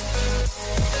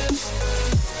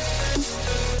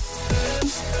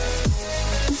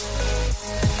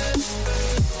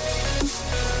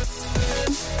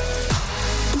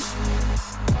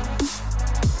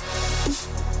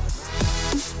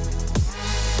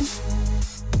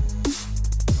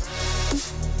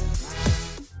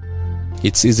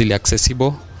 It's easily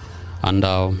accessible, and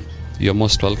you're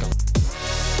most welcome.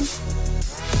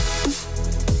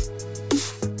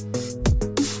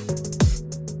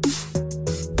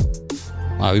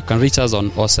 You can reach us on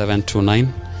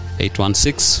 0729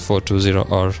 816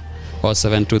 420 or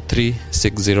 0723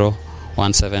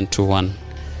 601721.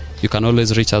 You can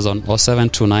always reach us on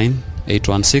 0729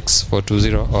 816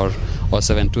 420 or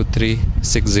 0723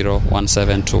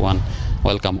 601721.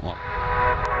 Welcome all.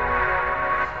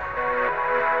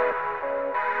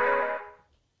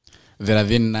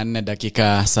 Thelathini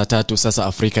dakika saa 3 sasa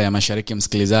Afrika ya Mashariki.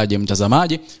 Msikilizaji,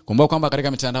 mtazamaji, kumbuka kwamba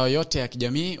katika mitandao yote ya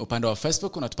kijamii, upande wa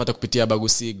Facebook unatupata kupitia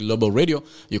Bagusi Global Radio.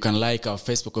 You can like our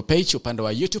Facebook page. Upande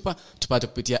wa YouTube tupata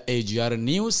kupitia AGR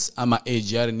News ama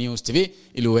AGR News TV,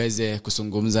 ili uweze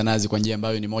kuzungumza nazi kwa njia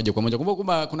ambayo ni moja kwa moja. Kumbuka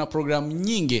kwamba kuna program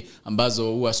nyingi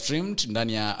ambazo huwa streamed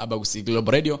ndani ya Bagusi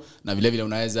Global Radio, na vile vile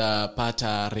unaweza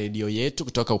pata radio yetu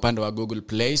kutoka upande wa Google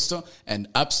Play Store and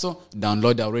App Store.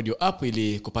 Download our radio app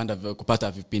ili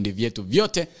kupata vipindi vyetu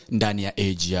vyote ndani ya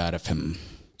AGR FM.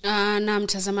 Na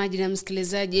mtazamaji na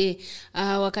msikilizaji,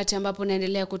 wakati ambapo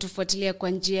unaendelea kutufuatilia kwa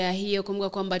njia hiyo, kumbuka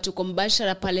kwamba tuko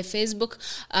mbashara pale Facebook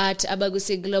at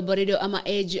Abagusi Global Radio ama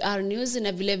AGR News,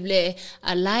 na vile vile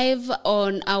live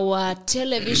on our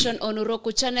television on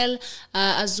Roku channel,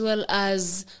 as well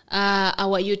as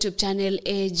our YouTube channel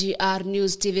AGR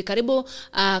News TV. Karibu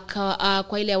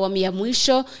kwa ile awamu ya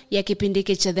mwisho ya kipindi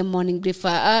cha The Morning Brief.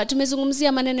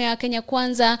 Tumezungumzia maneno ya Kenya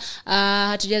kwanza,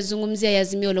 hatujazungumzia ya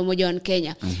Azimio la Umoja wa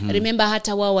Kenya. Remember,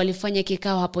 hata wao walifanya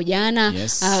kikao hapo jana,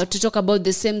 yes, to talk about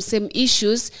the same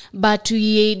issues, but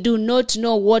we do not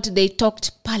know what they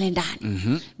talked pale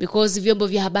ndani, because vyombo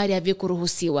vya habari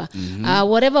havikuruhusiwa.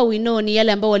 Whatever we know ni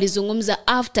yale ambao walizungumza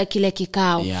after kile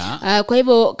kikao. Kwa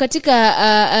hivyo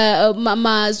katika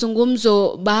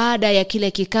mazungumzo baada ya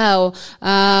kile kikao,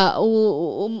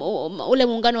 ule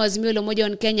muungano wa Azimio la Umoja wa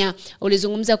Kenya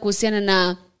ulizungumza kuhusiana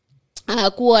na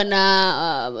kuwa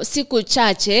na siku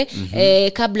chache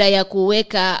kabla ya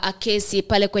kuweka kesi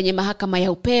pale kwenye mahakama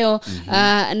ya upeo,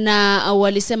 na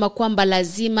walisema kwamba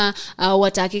lazima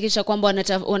watahakikisha kwamba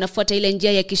wanafuata ile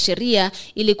njia ya kisheria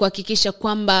ili kuhakikisha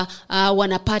kwamba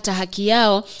wanapata haki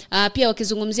yao. Pia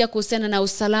wakizungumzia kuhusiana na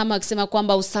usalama, wakisema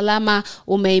kwamba usalama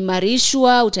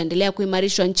umeimarishwa, utaendelea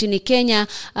kuimarishwa nchini Kenya,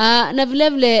 na vile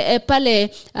vile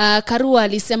pale Karua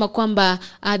alisema kwamba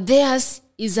theirs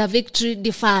is a victory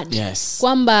deferred. Yes.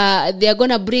 Kwamba they are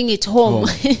gonna bring it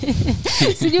home.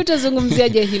 Sijui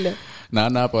utazungumziaje hilo? Na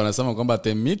hapa wanasema kwamba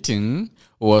the meeting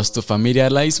was to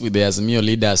familiarize with the Azimio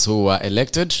leaders who were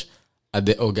elected at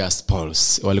the August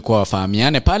polls. Walikuwa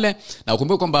wafahamiane pale, na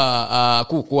ukumbuke kwamba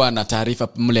hakukuwa na taarifa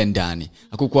mle ndani,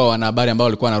 hakukuwa wanahabari ambao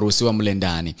walikuwa wanaruhusiwa mle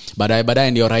ndani.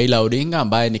 Baadaye ndio Raila Odinga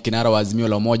ambaye ni kinara wa Azimio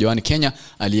la Umoja wa Kenya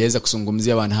aliweza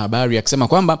kuzungumzia wanahabari akisema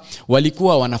kwamba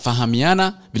walikuwa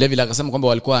wanafahamiana, vile vile akasema kwamba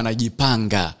walikuwa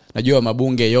wanajipanga. Najua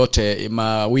mabunge yote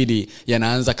mawili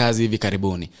yanaanza kazi hivi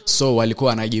karibuni, so walikuwa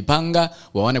wanajipanga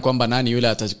waone kwamba nani yule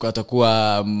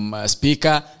atakuwa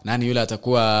speaker, nani yule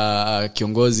atakuwa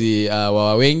kiongozi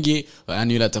wa wengi,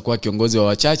 nani yule atakuwa kiongozi wa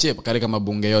wachache katika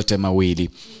mabunge yote mawili.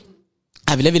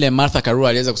 Vile vile Martha Karua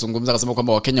aliweza kuzungumza akasema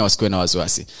kwamba Wakenya wasikuwe na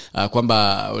wasiwasi,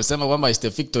 kwamba walisema kwamba it's the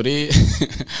victory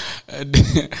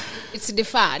it's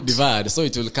deferred, so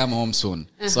it will come home soon.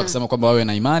 So akasema kwamba wawe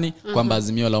na imani kwamba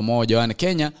Azimio la Umoja wa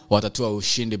Kenya watatoa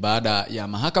ushindi baada ya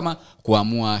mahakama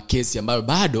kuamua kesi ambayo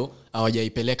bado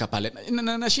hawajaipeleka pale.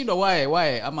 Nashindwa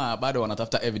why ama bado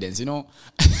wanatafuta evidence,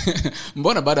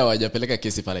 mbona bado hawajapeleka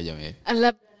kesi pale jamii?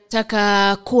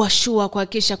 Taka kuwa sure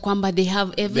kuhakikisha kwamba they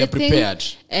have everything, prepared.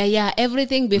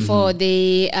 Everything before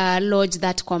they lodge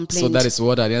that complaint. So that is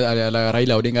what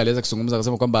Raila Odinga aliweza kuzungumza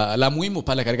akasema kwamba la muhimu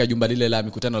pale katika jumba lile la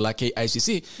mikutano la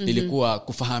KICC ilikuwa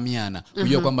kufahamiana,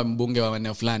 kujua kwamba mbunge wa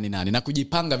eneo fulani nani, na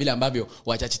kujipanga vile ambavyo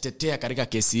watachitetea katika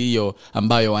kesi hiyo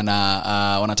ambayo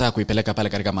wanataka kuipeleka pale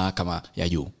katika mahakama ya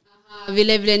juu.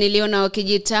 Vile vile niliona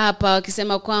wakijitapa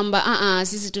wakisema kwamba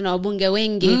sisi tuna wabunge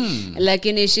wengi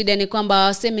lakini shida ni kwamba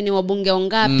wasemi ni wabunge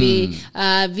wangapi.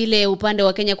 Vile upande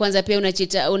wa Kenya Kwanza pia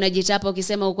unajitapa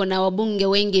ukisema uko na wabunge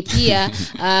wengi pia.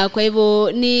 Kwa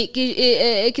hivyo ni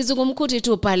kizungumkuti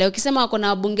tu pale. Ukisema wako na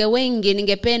wabunge wengi,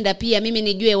 ningependa pia mimi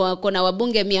nijue wako na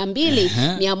wabunge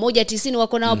 200, 190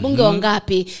 wako na wabunge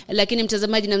wangapi. Lakini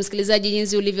mtazamaji na msikilizaji,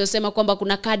 jinsi ulivyosema kwamba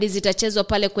kuna kadi zitachezwa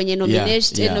pale kwenye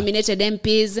nominated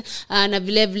MPs na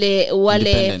vile vile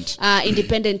wale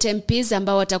independent MPs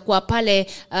ambao watakuwa pale,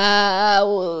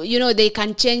 they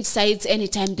can change sides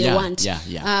anytime they want.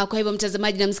 Kwa hivyo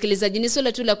mtazamaji na msikilizaji, ni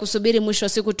swala tu la kusubiri mwisho wa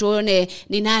siku tuone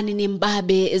ni nani ni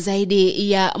mbabe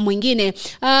zaidi ya mwingine.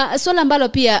 Swala ambalo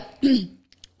pia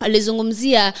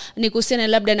alizungumzia ni kuhusiana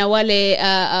labda na wale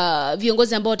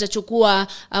viongozi ambao watachukua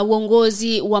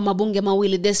uongozi wa mabunge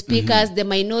mawili, the speakers, the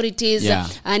minorities.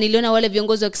 Niliona wale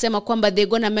viongozi wakisema kwamba they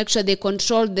gonna make sure they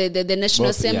control the National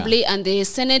Assembly and the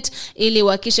Senate, ili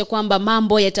wakishe kwamba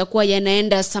mambo yatakuwa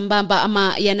yanaenda sambamba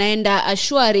ama yanaenda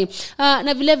shwari.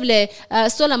 Na vile vile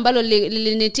swala ambalo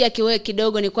lilinitia kiwewe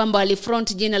kidogo ni kwamba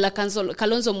alifront jina la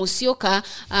Kalonzo Musyoka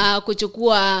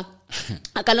kuchukua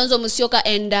Kalonzo Musyoka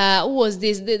and who was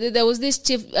this? There was this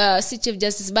chief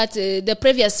justice, but the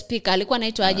previous speaker alikuwa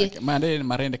anaitwa aje?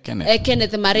 Marende Kenneth.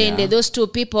 Kenneth Marende. Those two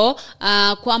people,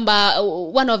 kwamba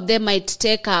one of them might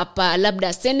take up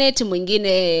labda Senate,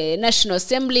 mwingine National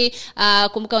Assembly.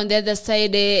 Kumbuka on the other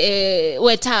side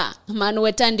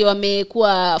Weta ndio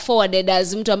wamekuwa forwarded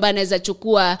as mtu ambaye anaweza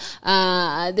chukua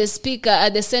the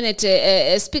speaker, the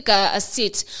Senate speaker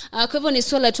seat. Kwa hivyo ni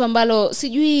swala tu ambalo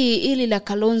sijui ili la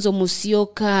Kalonzo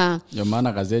Musyoka. Ndio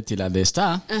maana gazeti la The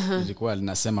Star lilikuwa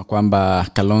linasema kwamba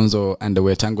Kalonzo and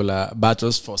Wetangula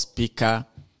battles for speaker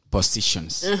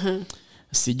positions.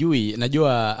 Sijui,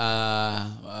 najua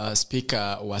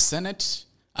speaker wa Senate,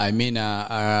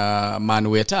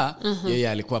 Manueta, yeye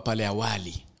alikuwa pale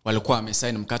awali. Walikuwa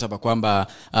wamesaini mkataba kwamba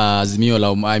Azimio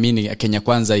la Kenya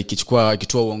Kwanza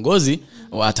ikitoa uongozi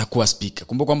atakuwa speaker.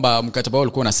 Kumbuka kwamba mkataba wao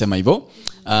ulikuwa unasema hivyo.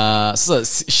 Sasa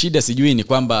shida sijui ni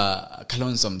kwamba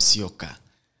Kalonzo Musyoka,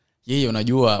 yeye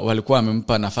unajua walikuwa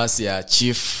wamempa nafasi ya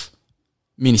chief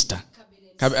minister,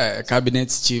 cabinet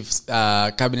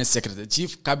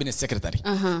secretary.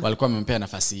 Walikuwa wamempea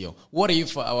nafasi hiyo. What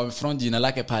if wamefront jina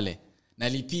lake pale na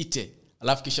lipite,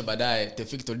 alafu kisha baadaye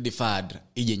Tefik Tolidi Fad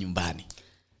ije nyumbani?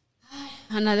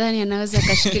 Nadhani anaweza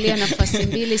kashikilia nafasi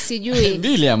mbili, sijui.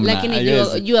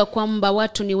 Lakini jua kwamba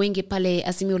watu ni wengi pale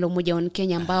Azimio la Umoja wa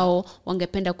Kenya ambao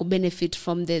wangependa kubenefit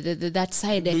from that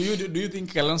side. Do you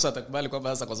think Kalonzo atakubali kwamba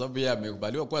sasa kwa sababu yeye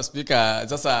amekubaliwa kuwa speaker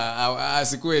sasa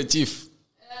asikue chief?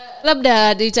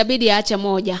 Labda itabidi aache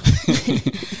moja.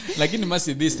 Lakini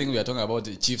must this thing we are talking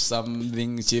about chief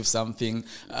something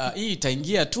hii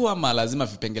itaingia tu ama lazima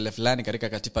vipengele fulani katika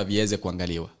katiba viweze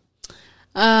kuangaliwa?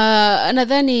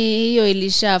 Nadhani hiyo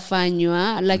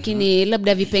ilishafanywa, lakini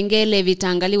labda vipengele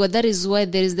vitaangaliwa. That is why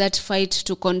there is that fight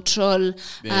to control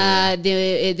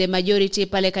the majority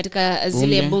pale katika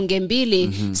zile bunge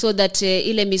mbili, so that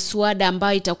ile miswada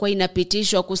ambayo itakuwa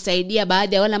inapitishwa kusaidia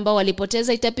baadhi ya wale ambao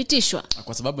walipoteza itapitishwa.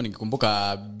 Kwa sababu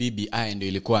nikikumbuka BBI ndio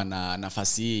ilikuwa na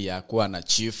nafasi hii ya kuwa na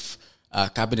chief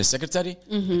cabinet secretary,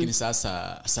 lakini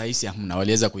sasa saisi hamna,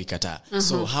 waliweza kuikataa.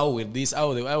 So how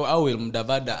will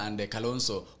Mudavada and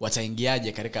Kalonzo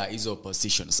wataingiaje katika hizo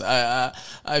positions?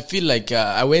 I feel like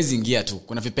hawezi ingia tu.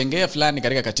 Kuna vipengele fulani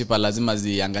katika katiba lazima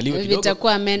ziangaliwe kidogo,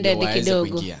 vitakuwa amended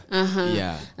kidogo.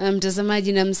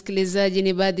 Mtazamaji na msikilizaji,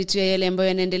 ni baadhi tu ya yale ambayo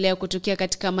yanaendelea kutukia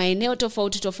katika maeneo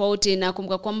tofauti, na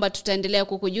kumbuka kwamba tutaendelea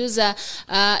kukujuza.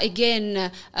 Again,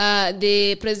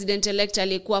 the president elect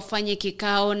alikuwa afanye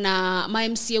kikao na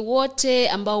MCA wote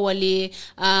ambao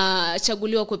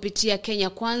walichaguliwa kupitia Kenya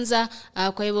Kwanza.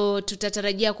 Kwa hivyo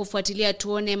tutatarajia kufuatilia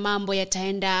tuone mambo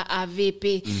yataenda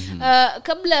vipi.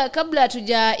 Kabla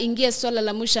tujaingia swala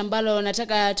la mwisho ambalo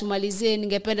nataka tumalizie,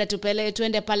 ningependa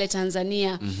tuende pale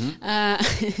Tanzania.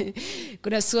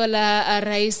 Kuna swala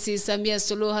Rais Samia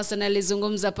Suluhu Hassan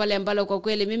alizungumza pale ambalo kwa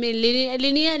kweli mimi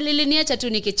liliniacha tu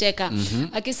nikicheka.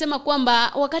 Akisema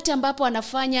kwamba wakati ambapo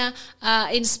anafanya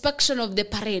inspection of the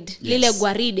parade, lile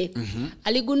gwaride,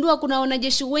 aligundua kuna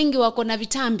wanajeshi wengi wako na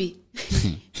vitambi.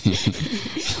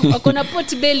 Wako na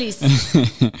pot bellies.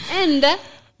 And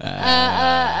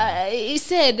he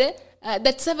said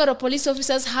that several police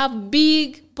officers have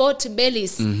big pot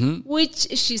bellies,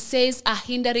 which she says are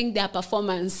hindering their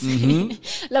performance.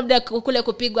 Labda kule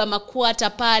kupigwa makwata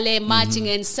pale, marching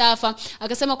and stuff.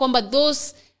 Akasema kwamba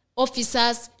those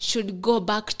officers should go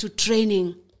back to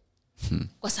training.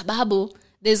 Kwa sababu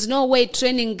There's no way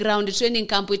training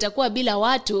camp itakuwa bila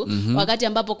watu wakati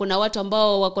ambapo kuna watu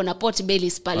ambao wako na pot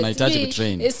bellies pale. Wanahitaji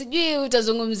kutrain. Sijui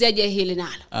utazungumziaje hili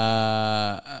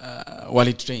nalo.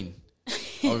 Wali train.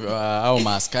 Au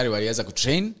maaskari waliweza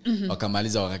kutrain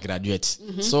wakamaliza wakagraduate.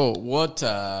 So what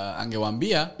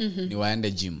angewaambia ni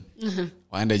waende gym.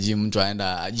 Waende gym, mtu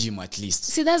aenda gym at least.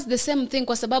 See, that's the same thing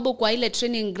kwa sababu kwa ile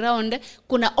training ground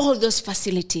kuna all those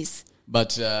facilities. But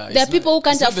there are people who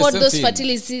can't afford those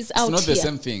facilities out here. It's not the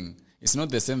same thing. It's not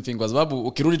the same thing kwa sababu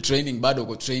ukirudi training bado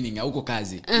uko training au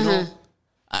kazi. No.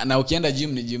 Na ukienda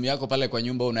gym ni gym yako pale kwa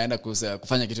nyumba unaenda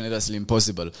kufanya kitu inaitwa Slim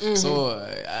Possible. So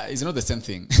it's not the same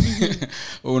thing.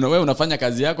 Wewe unafanya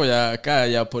kazi yako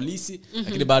ya polisi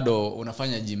lakini bado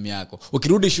unafanya gym yako.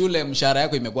 Ukirudi shule mshahara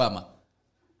yako imekwama.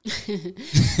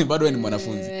 Bado ni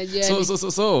mwanafunzi.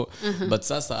 So but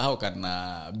sasa how can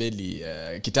belly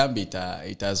kitambi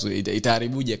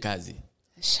itaharibuje kazi?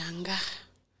 Shanga.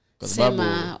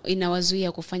 Sema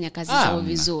inawazuia kufanya kazi zao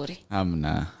vizuri.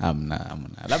 Hamna.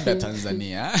 Labda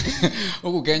Tanzania.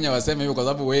 Huku Kenya waseme hivyo kwa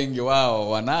sababu wengi wao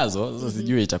wanazo. Sasa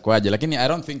sijui itakuwaje, lakini I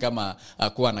don't think kama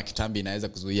kuwa na kitambi inaweza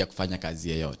kuzuia kufanya kazi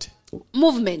yoyote.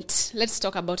 Movement. Let's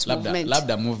talk about movement.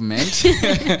 Labda movement.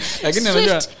 Lakini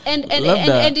swift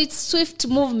and it's swift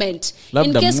movement.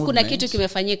 In case kuna kitu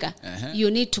kimefanyika, you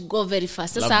need to go very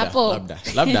fast. Sasa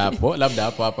labda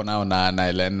hapo nao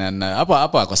na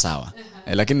hapo ako sawa.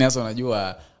 Lakini sasa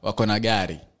unajua wako na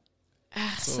gari.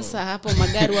 Sasa hapo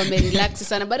magari wamerelax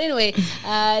sana. But anyway,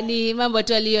 ni mambo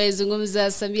tu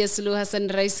aliyozungumza Samia Suluhu Hassan,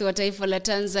 rais wa taifa la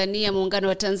Tanzania, muungano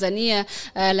wa Tanzania,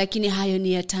 lakini hayo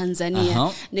ni ya Tanzania.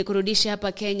 Ni kurudisha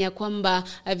hapa Kenya kwamba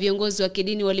viongozi wa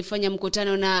kidini walifanya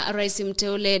mkutano na rais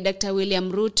mteule Dr.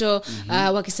 William Ruto,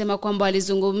 wakisema kwamba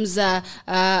walizungumza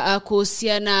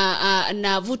kuhusiana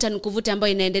na vuta nikuvuta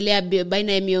ambayo inaendelea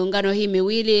baina ya miungano hii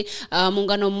miwili,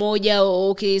 muungano mmoja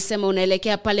ukisema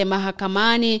unaelekea pale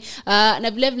mahakamani,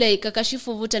 na vile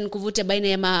ikakashifu vuta nikuvute baina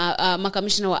ya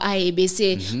makamishna wa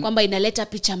IEBC kwamba inaleta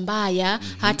picha mbaya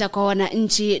hata kwa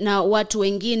wananchi na watu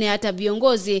wengine, hata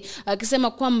viongozi,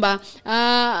 akisema kwamba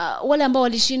wale ambao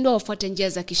walishindwa wafuate njia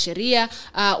za kisheria,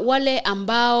 wale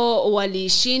ambao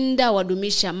walishinda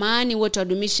wadumisha amani, wote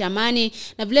wadumisha amani,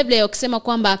 na vile wakisema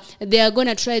kwamba they are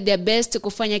gonna try their best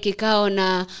kufanya kikao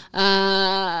na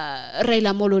Raila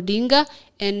Amolo Odinga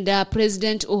and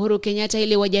President Uhuru Kenyatta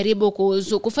ili wajaribu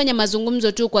kufanya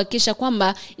mazungumzo tu kuhakikisha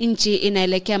kwamba nchi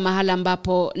inaelekea mahala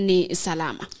ambapo ni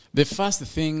salama. The first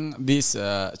thing these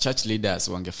church leaders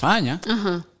wangefanya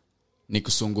ni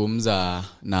kuzungumza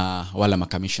na wala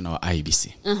makamishna wa IEBC.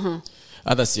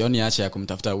 Hata sioni acha ya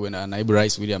kumtafuta naibu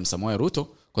rais William Samoei Ruto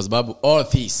kwa sababu all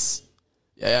this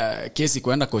kesi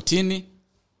kuenda kotini,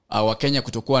 wa Kenya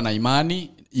kutokuwa na imani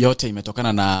yote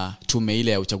imetokana na tume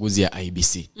ile ya uchaguzi ya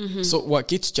IEBC. So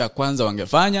kitu cha kwanza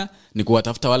wangefanya ni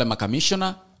kuwatafuta wale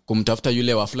makamishna, kumtafuta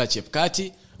yule Wafula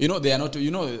Chebukati. They are not,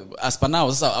 as per now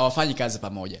sasa hawafanyi kazi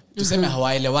pamoja. Tuseme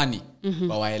hawaelewani.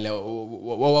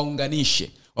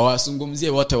 Waunganishe, wawazungumzie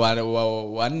wote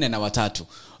wanne na watatu.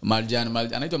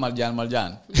 Anaitwa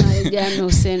Marjan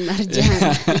Hussein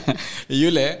Marjan.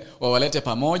 Yule wawalete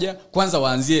pamoja, kwanza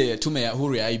waanzie tume ya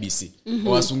huru ya IEBC.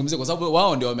 Wawazungumzie kwa sababu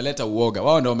wao ndio wameleta uoga,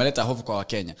 wao ndio wameleta hofu kwa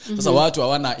Wakenya. Sasa watu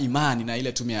hawana imani na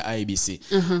ile tume ya IEBC.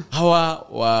 Hawa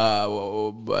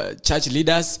church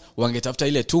leaders wangetafuta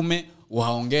ile tume,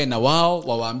 waongee na wao,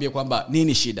 wawaambie kwamba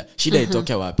nini shida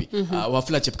itokea wapi,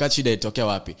 Wafula Chebukati shida itokea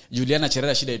wapi, Juliana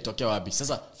Cherera shida itokea wapi.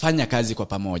 Sasa fanya kazi kwa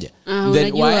pamoja,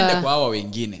 then waende kwa hawa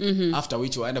wengine, after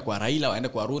which waende kwa Raila, waende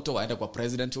kwa Ruto, waende kwa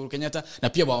President Uhuru Kenyatta, na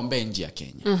pia waombe nje ya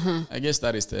Kenya. I guess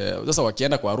that is sasa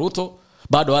wakienda kwa Ruto,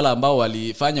 bado wale ambao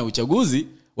walifanya uchaguzi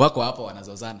wako hapo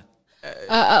wanazozana.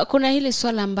 Kuna hili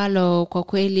swala ambalo kwa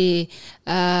kweli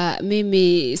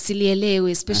mimi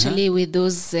silielewi, especially with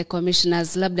those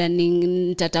commissioners. Labda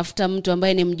nitatafuta mtu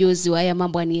ambaye ni mjuzi wa haya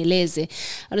mambo anieleze.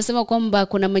 Anasema kwamba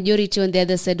kuna majority on the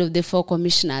other side of the four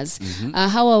commissioners.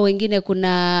 Hawa wengine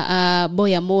kuna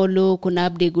Boya Molu, kuna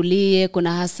Abdi Gulie,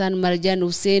 kuna Hassan Marjan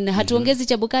Hussein. Hatuongezi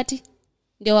Chebukati?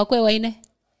 Ndio wakwe waine?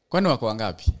 Kwani wako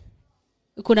wangapi?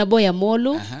 Kuna Boya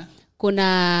Molu,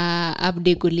 kuna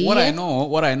Abdi Gulie.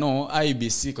 What I know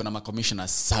IEBC kuna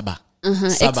commissioners 7.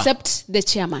 Except the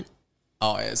chairman.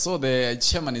 So the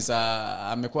chairman is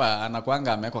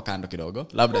amekuwa kando kidogo.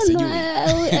 Labda sijui.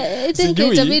 I think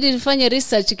itabidi tufanye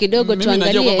research kidogo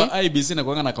tuangalie. Mimi najua kwamba IEBC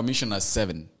inakuwa na commissioners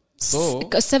 7. So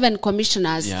 7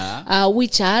 commissioners,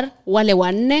 which are wale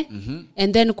wanne,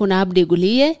 and then kuna Abdi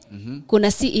Gulie,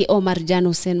 kuna CEO Marjan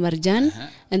Hussein Marjan,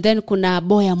 and then kuna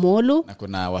Boya Molu, na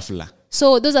kuna Wafula.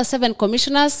 So those are 7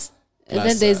 commissioners. Plus, and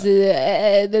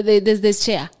then there's this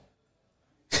chair.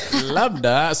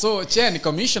 Labda so chair ni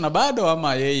commissioner bado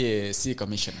ama yeye si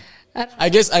commissioner? I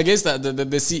guess that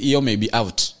the CEO may be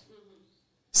out.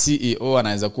 CEO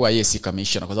anaweza kuwa yeye si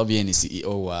commissioner kwa sababu yeye ni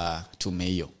CEO wa tume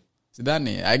hiyo.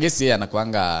 Sidhani, I guess yeye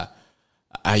anakuanga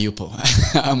hayupo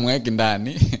amweki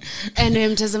ndani. Anyway,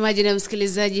 mtazamaji na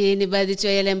msikilizaji, ni baadhi tu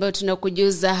ya yale ambayo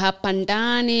tunakujuza hapa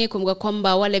ndani. Kumbuka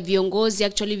kwamba wale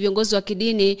viongozi wa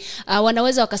kidini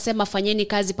wanaweza wakasema fanyeni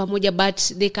kazi pamoja, but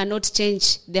they cannot change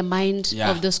the mind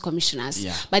of those commissioners,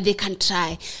 but they can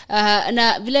try.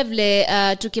 Na vile vile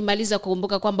tukimaliza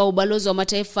kukumbuka kwamba ubalozi wa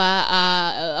mataifa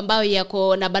ambao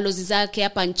yako na balozi zake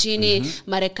hapa nchini,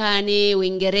 Marekani,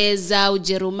 Uingereza,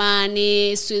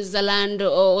 Ujerumani, Switzerland,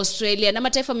 Australia na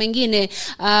mataifa mengine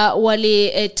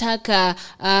walitaka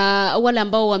wale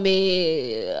ambao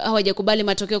hawajakubali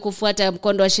matokeo kufuata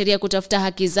mkondo wa sheria kutafuta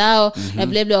haki zao, na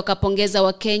vile vile wakapongeza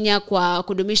Wakenya kwa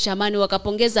kudumisha amani,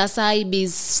 wakapongeza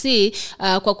IEBC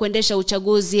kwa kuendesha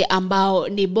uchaguzi ambao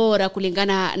ni bora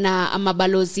kulingana na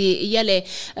mabalozi yale.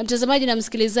 Mtazamaji na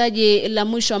msikilizaji, la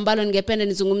mwisho ambalo ningependa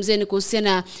nizungumzie ni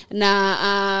kuhusiana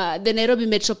na the Nairobi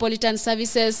Metropolitan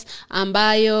Services,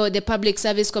 ambayo the Public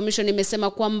Service Commission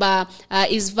imesema kwamba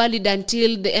is valid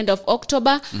until the end of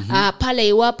October. Pale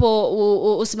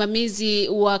iwapo usimamizi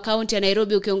wa kaunti ya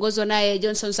Nairobi ukiongozwa naye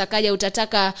Johnson Sakaja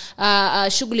utataka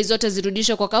shughuli zote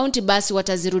zirudishwe kwa kaunti, basi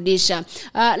watazirudisha.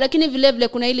 Lakini vile vile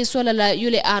kuna hili swala la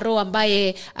yule Aro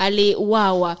ambaye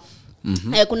aliuawa.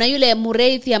 Kuna yule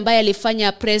Mureithi ambaye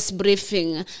alifanya press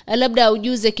briefing. Labda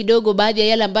ujuze kidogo baadhi ya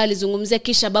yale ambayo alizungumzia,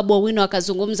 kisha Babu Owino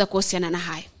akazungumza kuhusiana na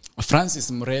hayo.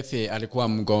 Francis Mureithi alikuwa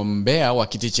mgombea wa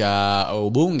kiti cha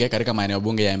ubunge katika maeneo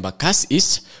bunge ya Embakasi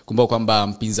East. Kumbuka kwamba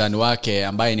mpinzani wake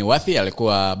ambaye ni Wathi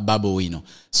alikuwa Babu Owino.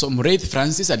 So Mureithi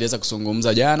Francis aliweza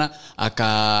kuzungumza jana,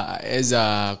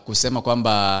 akaweza kusema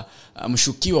kwamba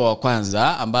mshukiwa wa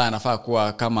kwanza ambaye anafaa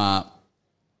kuwa kama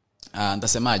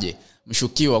nitasemaje,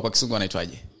 mshukiwa kwa Kisungu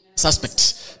anaitwaje?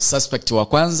 Suspect wa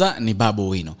kwanza ni Babu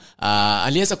Owino.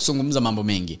 Aliweza kuzungumza mambo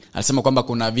mengi. Alisema kwamba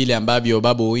kuna vile ambavyo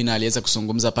Babu Owino aliweza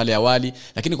kuzungumza pale awali,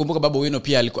 lakini kumbuka Babu Owino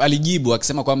pia alijibu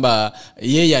akisema kwamba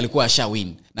yeye alikuwa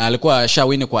ashawin, na alikuwa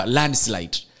ashawin kwa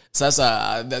landslide.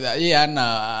 Sasa yeye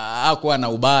hakuwa na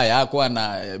ubaya, hakuwa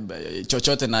na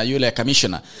chochote na yule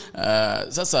commissioner.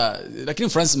 Sasa lakini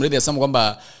Francis Mureithi alisema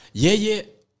kwamba yeye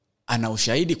ana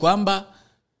ushahidi kwamba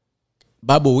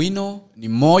Babu Owino ni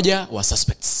mmoja wa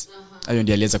suspects. Hayo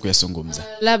ndiye aliweza kuyazungumza.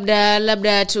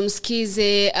 Labda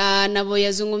tumsikize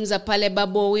anavyoyazungumza pale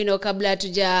Babu Owino kabla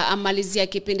hatujaamalizia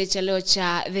kipindi cha leo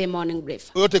cha The Morning Brief.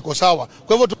 Yote iko sawa.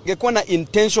 Kwa hivyo tungekuwa na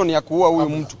intention ya kuua huyu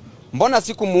mtu, mbona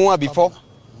sikumuua before?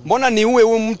 Mbona niue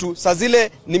huyu mtu saa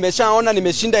zile nimeshaona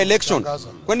nimeshinda election?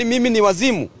 Kwani mimi ni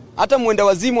wazimu? Hata muenda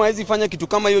wazimu hawezi fanya kitu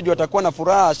kama hiyo juu atakuwa na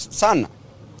furaha sana.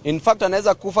 In fact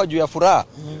anaweza kufa juu ya furaha.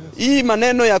 Hii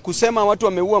maneno ya kusema watu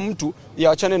wameua mtu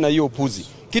yaachane na hiyo upuzi.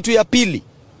 Kitu ya pili,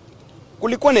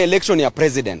 kulikuwa na election ya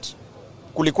president,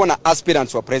 kulikuwa na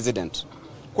aspirants wa president,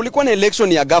 kulikuwa na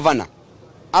election ya governor,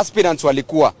 aspirants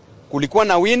walikuwa, kulikuwa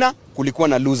na winner, kulikuwa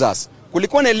na losers,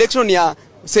 kulikuwa na election ya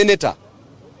senator,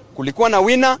 kulikuwa na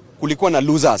winner, kulikuwa na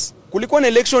losers, kulikuwa na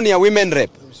election ya women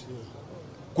rep,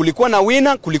 kulikuwa na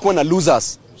winner, kulikuwa na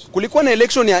losers, kulikuwa na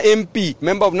election ya MP,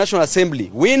 member of National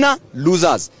Assembly, winner,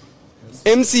 losers,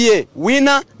 MCA,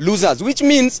 winner, losers, which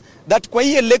means that kwa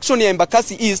hii election ya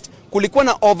Embakasi East kulikuwa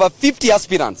na over 50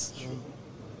 aspirants.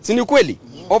 Si kweli?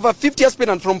 Over 50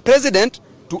 aspirants from president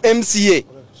to MCA.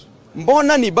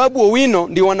 Mbona ni Babu Owino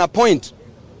ndio wana point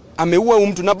ameua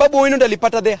mtu, na Babu Owino ndiye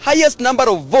alipata the highest number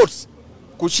of votes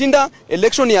kushinda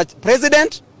election ya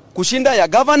president, kushinda ya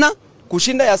governor,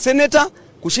 kushinda ya senator,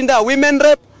 kushinda ya women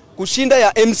rep, kushinda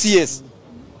ya MCS.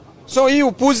 So hii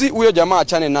upuzi huyo jamaa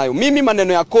achane nayo. Mimi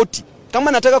maneno ya koti,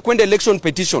 kama nataka kwenda election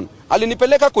petition,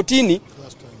 alinipeleka kotini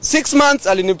 6 months,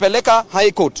 alinipeleka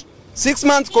high court 6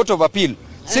 months, court of appeal.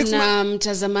 Na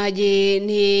mtazamaji,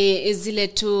 ni zile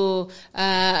tu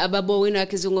Babu Owino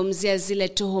akizungumzia zile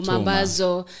tuhuma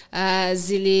ambazo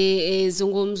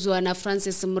zilizungumzwa na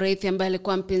Francis Mureithi ambaye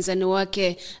alikuwa mpinzani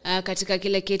wake katika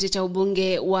kile kiti cha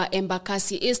ubunge wa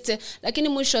Embakasi East. Lakini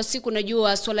mwisho wa siku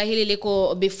najua swala hili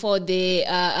liko before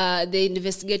the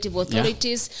investigative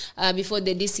authorities, before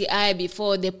the DCI,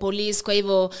 before the police. Kwa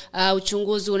hivyo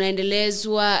uchunguzi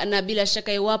unaendelezwa, na bila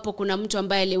shaka iwapo kuna mtu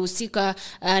ambaye alihusika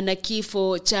na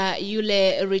kifo cha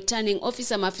yule returning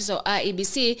officer, maafisa wa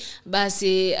IEBC,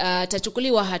 basi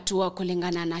tachukuliwa hatua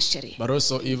kulingana na sheria.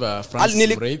 Baroso Eva Francis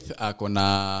Mureithi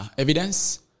akona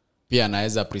evidence pia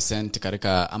anaweza present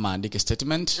katika ama andike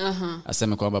statement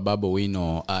aseme kwamba Babu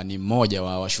Owino ni mmoja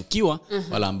wa washukiwa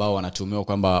wala ambao wanatuhumiwa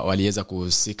kwamba waliweza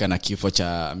kuhusika na kifo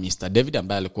cha Mr. David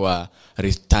ambaye alikuwa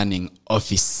returning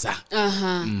officer.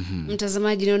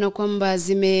 Mtazamaji, naona kwamba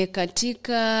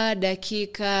zimekatika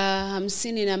dakika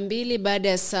 52 baada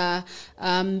ya saa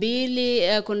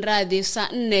 2 kunradhi saa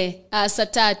 4 saa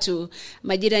 3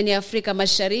 majira ni Afrika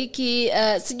Mashariki.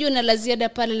 Sijui na la ziada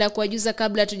pale la kuwajuza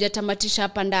kabla tujatamatisha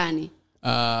hapa ndani.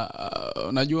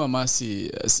 Unajua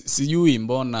Masi, sijui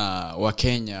mbona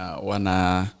Wakenya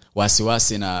wana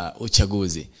wasiwasi na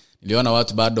uchaguzi. Niliona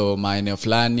watu bado maeneo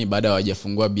fulani bado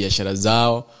hawajafungua biashara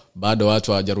zao, bado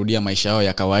watu hawajarudia maisha yao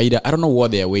ya kawaida. I don't know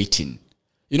what they are waiting.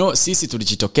 Sisi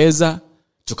tulijitokeza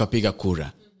tukapiga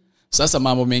kura. Sasa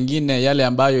mambo mengine yale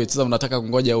ambayo sasa unataka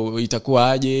kungoja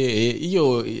itakuwa aje,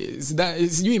 hiyo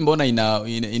sijui mbona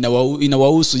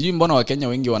inawahusu. Sijui mbona Wakenya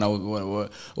wengi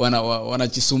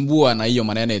wanajisumbua na hiyo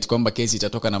maneno eti kwamba kesi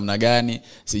itatoka namna gani,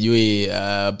 sijui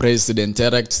president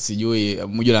elect, sijui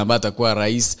mmoja ambaye atakuwa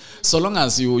rais. So long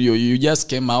as you just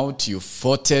came out, you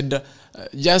voted,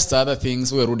 just other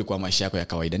things, wewe rudi kwa maisha yako ya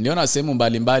kawaida. Niliona sehemu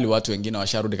mbalimbali watu wengine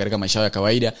washarudi katika maisha yao ya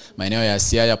kawaida. Maeneo ya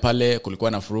Siaya pale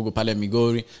kulikuwa na furugu pale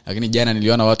Migori, lakini jana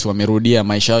niliona watu wamerudia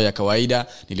maisha yao ya kawaida.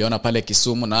 Niliona pale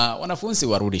Kisumu na wanafunzi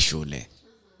warudi shule.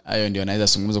 Hayo ndio naweza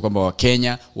zungumza kwamba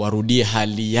Wakenya warudie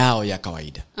hali yao ya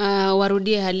kawaida.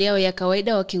 Warudie hali yao ya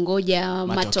kawaida wakingoja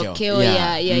matokeo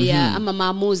ya ama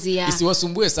maamuzi ya.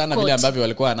 Isiwasumbue sana vile ambavyo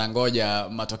walikuwa wanangoja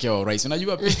matokeo ya urais.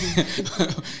 Unajua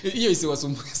hiyo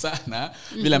isiwasumbue sana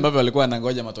vile ambavyo walikuwa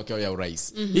wanangoja matokeo ya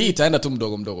urais. Hii itaenda tu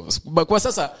mdogo mdogo. Kwa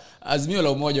sasa Azimio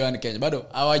la Umoja wa Kenya bado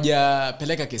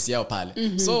hawajapeleka kesi yao pale.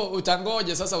 So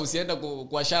utangoje sasa, usiende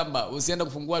kwa shamba, usiende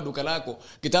kufungua duka lako.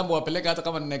 Kitambo wapeleka hata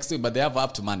kama next week, but they have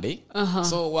up to Monday.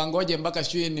 So wangoje mpaka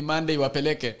shule ni Monday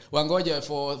wapeleke. Wangoje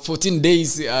for 14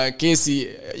 days kesi.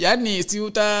 Yani si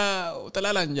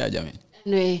utalala njaa jamani.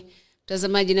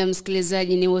 Mtazamaji na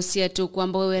msikilizaji, ni wasia tu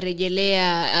kwamba wewe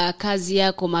rejelea kazi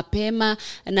yako mapema.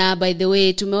 Na by the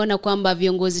way, tumeona kwamba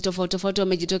viongozi tofauti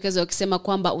wamejitokeza wakisema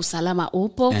kwamba usalama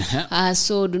upo.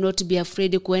 So do not be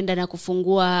afraid kuenda na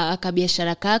kufungua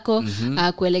biashara kako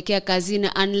kuelekea kazini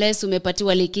unless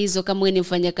umepatiwa likizo. Kama wewe ni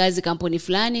mfanyakazi kampuni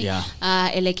fulani,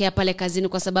 elekea pale kazini,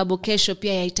 kwa sababu kesho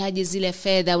pia yahitaji zile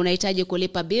fedha, unahitaji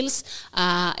kulipa bills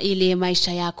ili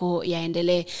maisha yako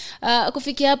yaendelee.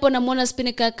 Kufikia hapo namuona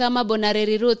Spinika kama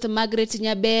Bonareri Ruth, Margaret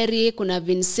Nyaberi, kuna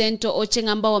Vincento Ocheng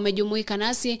ambao wamejumuika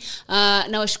nasi.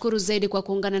 Na washukuru zaidi kwa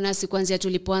kuungana nasi kuanzia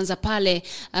tulipoanza pale.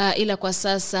 Ila kwa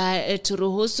sasa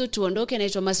turuhusu tuondoke.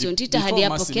 Naitwa Masiontita hadi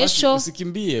hapo kesho.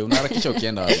 Usikimbie, unaharakisha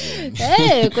ukienda wapi?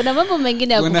 Kuna mambo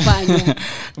mengine ya kufanya.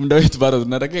 Muda wetu bado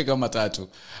tunataka kama 3.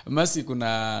 Masi,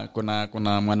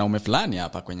 kuna mwanaume fulani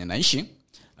hapa kwenye naishi.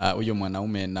 Huyo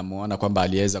mwanaume namuona kwamba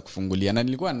aliweza kufungulia, na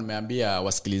nilikuwa nimeambia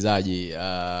wasikilizaji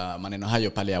maneno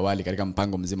hayo pale awali katika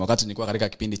mpango mzima wakati nilikuwa katika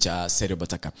kipindi cha Serio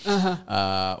Bataka.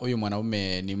 Huyo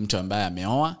mwanaume ni mtu ambaye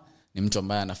ameoa, ni mtu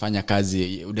ambaye anafanya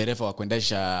kazi udereva wa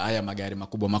kuendesha haya magari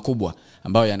makubwa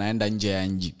ambayo yanaenda nje ya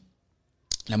nchi.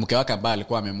 Na mke wake ambaye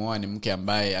alikuwa amemuoa ni mke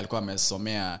ambaye alikuwa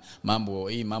amesomea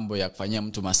mambo ya kufanyia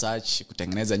mtu massage,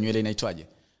 kutengeneza nywele, inaitwaje?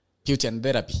 Beauty and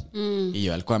therapy.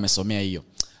 Hiyo alikuwa amesomea hiyo.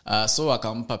 So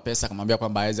akampa pesa, akamwambia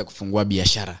kwamba aweze kufungua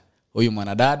biashara. Huyu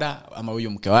mwanadada ama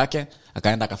huyu mke wake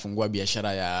akaenda akafungua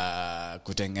biashara ya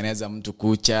kutengeneza mtu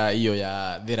kucha, hiyo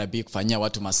ya therapy, kufanyia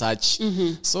watu massage.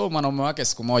 So mwanaume wake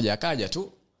siku moja akaja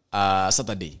tu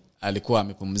Saturday, alikuwa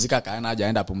amepumzika,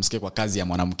 aenda apumzike kwa kazi ya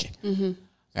mwanamke.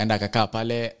 Kaenda akakaa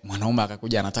pale, mwanaume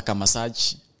akakuja anataka massage.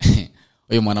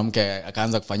 Huyo mwanamke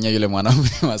akaanza kufanyia yule mwanaume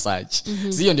massage.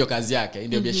 Hiyo ndio kazi yake,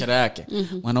 ndio biashara yake.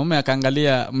 Mwanaume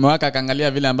akaangalia, mume wake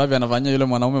akaangalia vile ambavyo anafanyia yule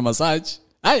mwanaume massage.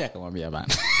 Akamwambia bana.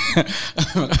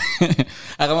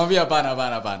 Akamwambia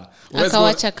hapana.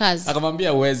 Akawacha kazi.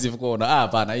 Akamwambia uwezi kuona.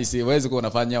 Hapana, hii si uwezi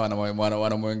unafanyia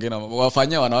wanaume wengine.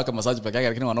 Wafanyia wanawake massage peke yake,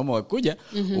 lakini wanaume wakikuja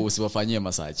usiwafanyie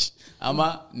massage.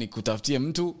 Ama nikutafutie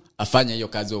mtu afanye hiyo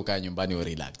kazi ukae nyumbani u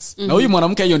relax. Na huyu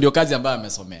mwanamke hiyo ndio kazi ambayo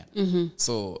amesomea.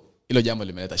 So hilo jambo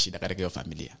limeleta shida katika hiyo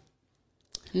familia.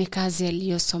 Ni kazi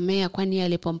aliyosomea, kwani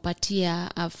alipompatia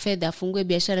fedha afungue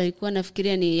biashara alikuwa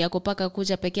nafikiria ni ya kupaka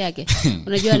kucha peke yake.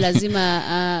 Unajua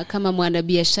lazima kama mwana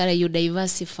biashara you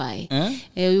diversify.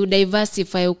 You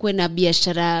diversify, ukue na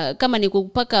biashara kama ni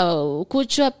kupaka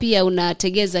kucha, pia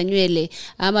unategeza nywele,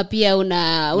 ama pia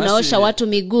unaosha watu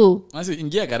miguu. Basi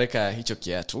ingia katika hicho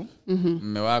kiatu.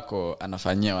 Mume wako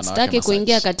anafanyia wanawake massage. Sitaki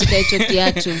kuingia katika hicho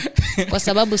kiatu kwa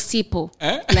sababu sipo.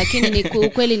 Lakini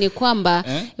ukweli ni kwamba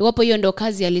iwapo hiyo ndo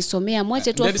kazi alisomea,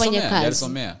 mwache tu afanye kazi.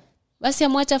 Alisomea. basi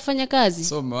amwacha afanye kazi.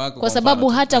 So, kwa sababu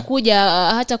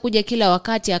hata kuja kila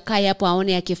wakati akae hapo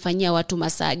aone akifanyia watu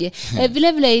masaje.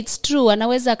 Vile vile it's true,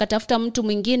 anaweza akatafuta mtu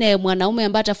mwingine mwanaume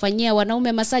ambaye atafanyia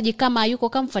wanaume masaji kama yuko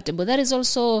comfortable. That is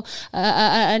also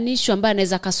an issue ambaye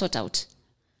anaweza ka sort out.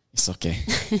 It's okay.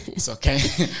 It's okay.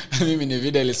 Mimi ni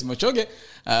Videlis Mochoge.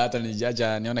 Hata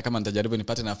nijaja nione kama nitajaribu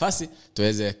nipate nafasi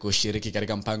tuweze kushiriki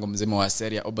katika mpango mzima wa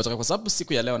Seria Obotoka, kwa sababu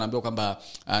siku ya leo naambiwa kwamba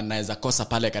naweza kosa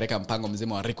pale katika mpango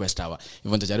mzima wa Request Hour.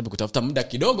 Hivyo nitajaribu kutafuta muda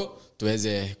kidogo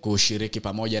tuweze kushiriki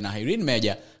pamoja na Irene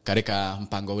Meja katika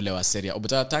mpango ule wa Seria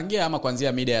Obotoka tangia ama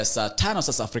kuanzia mida ya saa 5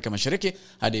 sasa Afrika Mashariki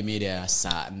hadi mida ya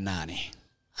saa 8.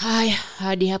 Haya,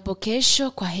 hadi hapo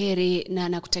kesho, kwa heri na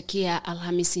nakutakia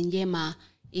Alhamisi njema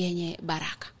yenye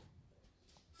baraka.